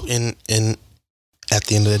 And at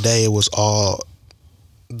the end of the day, it was all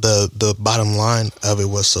the bottom line of it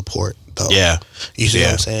was support, though. Yeah, you see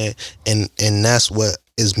what I'm saying? And that's what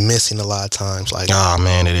is missing a lot of times. Like, oh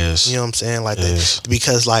man, it is. You know what I'm saying? Like,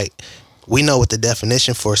 because like we know what the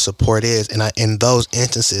definition for support is, and in those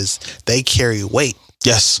instances, they carry weight.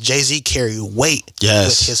 Yes, Jay-Z carried weight.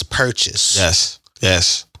 Yes, with his purchase.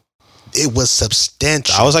 Yes. It was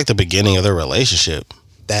substantial. That was like the beginning of their relationship.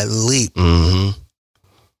 That leap. Mm-hmm.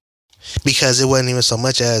 Because it wasn't even so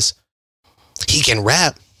much as he can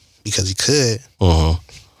rap, because he could. Mm-hmm.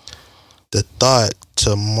 The thought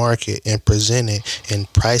to market and present it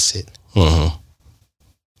and price it. Mm-hmm.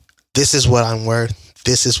 This is what I'm worth.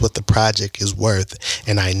 This is what the project is worth.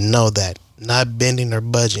 And I know that. Not bending or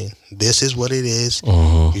budging. This is what it is.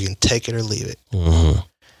 Mm-hmm. You can take it or leave it. Mm-hmm.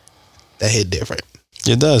 That hit different.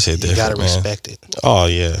 It does hit different. You gotta respect it. Oh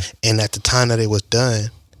yeah. And at the time that it was done,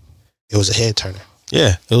 it was a head turner.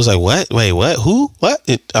 Yeah, it was like, what? Wait, what? Who? What?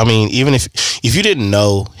 I mean, even if you didn't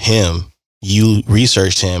know him, you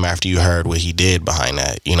researched him after you heard what he did behind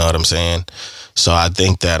that. You know what I'm saying? So I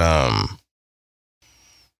think that I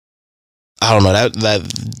don't know,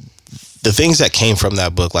 that the things that came from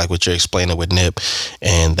that book, like what you're explaining with Nip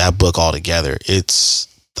and that book altogether,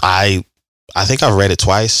 I think I've read it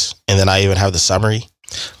twice, and then I even have the summary.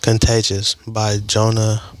 Contagious by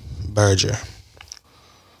Jonah Berger.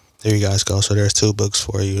 There you guys go. So there's 2 books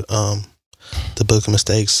for you. The Book of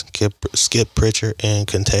Mistakes, Skip Pritchard, and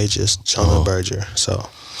Contagious, Jonah Berger. So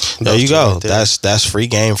there you go. Right, that's free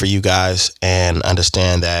game for you guys, and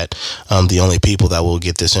understand that the only people that will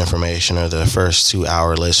get this information are the first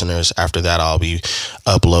 2-hour listeners. After that, I'll be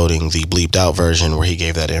uploading the bleeped out version where he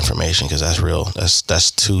gave that information, because that's real.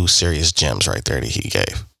 That's 2 serious gems right there that he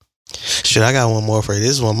gave. Shit, I got one more for you.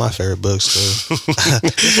 This is one of my favorite books, too.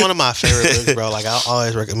 It's one of my favorite books, bro. Like, I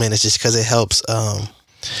always recommend it just because it helps.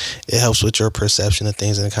 It helps with your perception of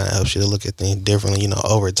things, and it kind of helps you to look at things differently. You know,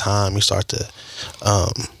 over time, you start to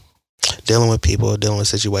dealing with people, dealing with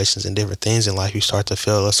situations and different things in life. You start to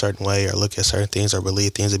feel a certain way, or look at certain things, or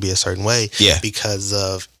believe things to be a certain way. Yeah. Because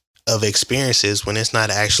of experiences when it's not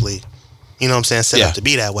actually, you know what I'm saying, set up to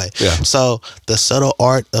be that way. Yeah. So, The Subtle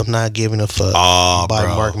Art of Not Giving a Fuck by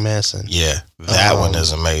Mark Manson. Yeah. That one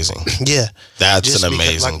is amazing. Yeah. That's just an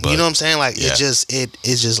amazing like, book. You know what I'm saying? Like, it's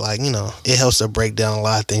just like, you know, it helps to break down a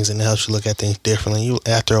lot of things, and it helps you look at things differently. You,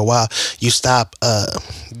 after a while, you stop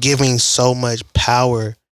giving so much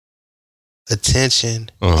power, attention,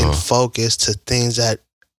 and focus to things that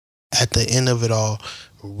at the end of it all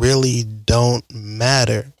really don't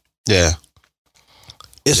matter. Yeah.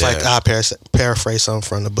 It's like, I'll paraphrase something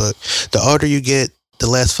from the book. The older you get, the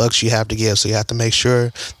less fucks you have to give. So you have to make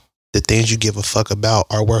sure the things you give a fuck about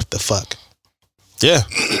are worth the fuck. Yeah.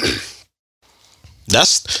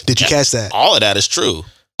 Did you catch that? All of that is true.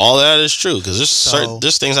 All of that is true. Because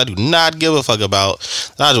there's things I do not give a fuck about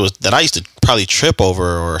that I used to probably trip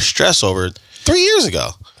over or stress over 3 years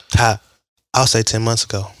ago. I'll say 10 months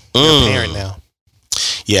ago. You're a parent now.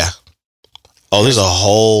 Yeah. Oh, there's a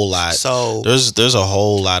whole lot. So there's a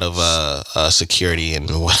whole lot of security in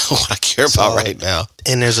what I care about right now.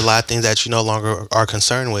 And there's a lot of things that you no longer are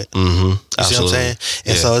concerned with. Mm-hmm. You see what I'm saying?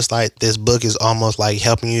 And so it's like this book is almost like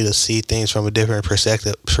helping you to see things from a different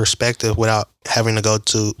perspective without having to go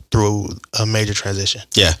through a major transition.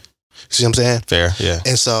 Yeah. See what I'm saying? Fair, yeah.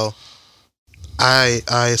 And so I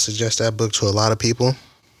suggest that book to a lot of people.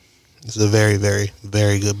 It's a very, very,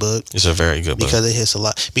 very good book. It's a very good book. Because it hits a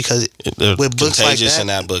lot. Because with books like that, in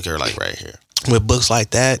that book are like right here. With books like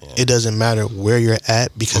that, it doesn't matter where you're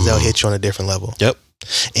at, because they'll hit you on a different level. Yep.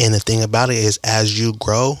 And the thing about it is, as you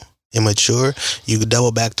grow and mature, you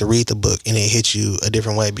double back to read the book, and it hits you a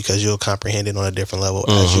different way, because you'll comprehend it on a different level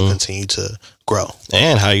as you continue to grow.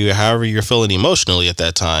 And however you're feeling emotionally at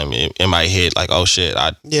that time, it might hit like, oh shit,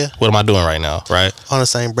 what am I doing right now? Right. On the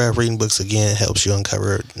same breath, reading books again helps you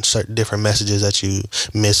uncover certain different messages that you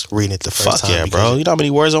missed reading it the first time. Yeah, bro. You know how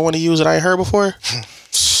many words I want to use that I ain't heard before?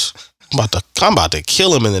 I'm about to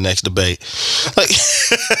kill him in the next debate. Like,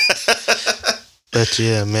 but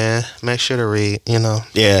yeah, man, make sure to read. You know,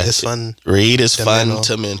 it's fun. Read is fun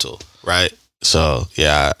to mental, right? So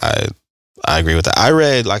yeah, I agree with that. I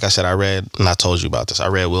read, and I told you about this. I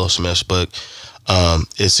read Will Smith's book.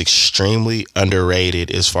 It's extremely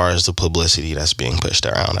underrated as far as the publicity that's being pushed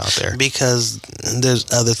around out there. Because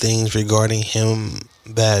there's other things regarding him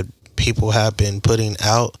that people have been putting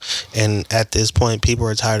out, and at this point, people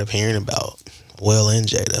are tired of hearing about Will and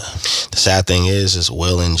Jada. The sad thing is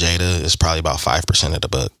Will and Jada is probably about 5% of the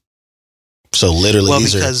book. So literally,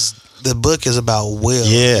 because the book is about Will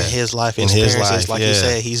and his life experiences. Like you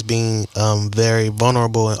said, he's being very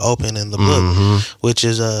vulnerable and open in the book, which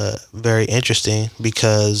is very interesting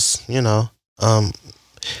because, you know,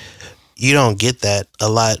 you don't get that a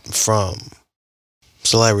lot from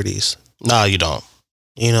celebrities. No, you don't.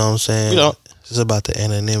 You know what I'm saying? You don't. It's about the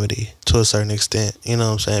anonymity to a certain extent. You know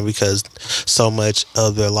what I'm saying? Because so much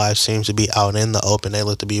of their life seems to be out in the open. They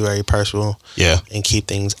look to be very personal. Yeah. And keep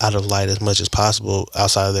things out of light as much as possible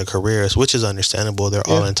outside of their careers, which is understandable. They're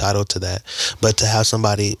all entitled to that. But to have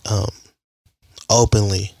somebody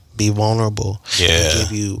openly be vulnerable and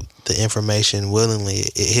give you the information willingly,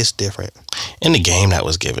 it's different. And the game that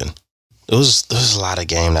was given. There was a lot of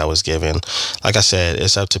game that was given. Like I said,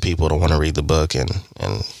 it's up to people to want to read the book and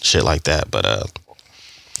shit like that. But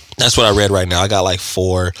that's what I read right now. I got like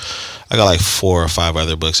 4 or 5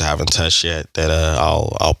 other books I haven't touched yet that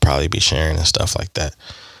I'll probably be sharing and stuff like that.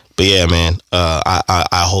 But yeah, man,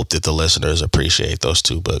 I hope that the listeners appreciate those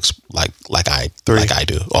 2 books like I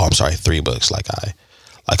do. Oh, I'm sorry, 3 books like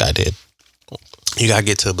I did. You gotta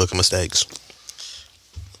get to the Book of Mistakes.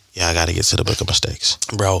 Yeah, I gotta get to the Book of Mistakes,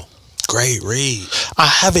 bro. Great read. I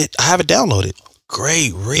have it downloaded.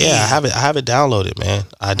 Great read. Yeah, I have it downloaded, man.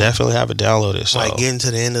 I definitely have it downloaded. So like getting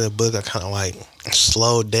to the end of the book, I kind of like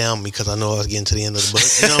slowed down because I know I was getting to the end of the book.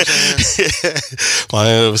 You know what I'm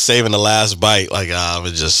saying? I was saving the last bite. Like I'm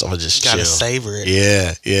gonna just gotta chill. Savor it.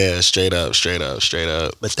 Yeah. Straight up.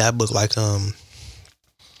 But that book, like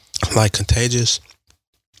Contagious,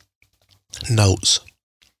 notes.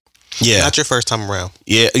 Yeah. Not your first time around.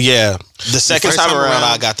 Yeah. The second time around,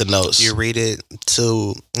 I got the notes. You read it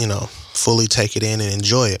to, you know, fully take it in and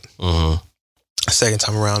enjoy it. Mm-hmm. Second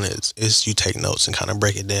time around is you take notes and kind of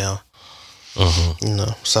break it down. Mm-hmm. You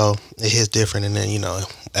know, so it hits different. And then, you know,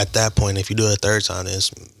 at that point, if you do it a third time, it's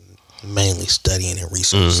mainly studying and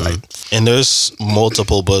research. Mm-hmm. And there's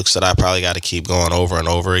multiple books that I probably got to keep going over and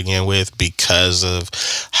over again with because of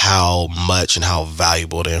how much and how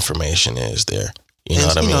valuable the information is there. You know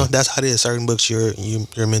what I mean? Know, that's how it is. Certain books you're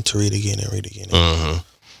meant to read again and read again.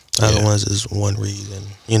 Mm-hmm. Other ones is one read, and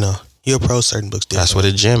you know you approach certain books different. That's what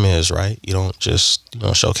a gem is, right? You don't just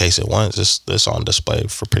showcase it once. It's on display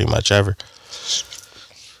for pretty much ever.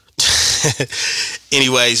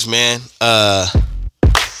 Anyways, man,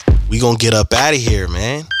 we gonna get up out of here,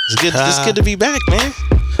 man. It's good to be back, man.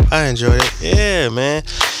 I enjoyed it. Yeah, man.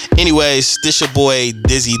 Anyways, this your boy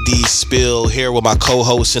Dizzy D Spill here with my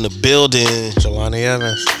co-host in the building, Jelani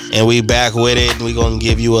Evans. And we back with it. And we gonna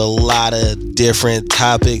give you a lot of different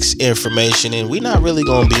topics, information, and we not really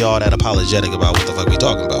gonna be all that apologetic about what the fuck we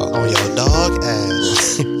talking about. On your dog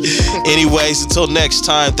ass. Anyways, until next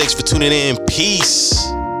time, thanks for tuning in. Peace.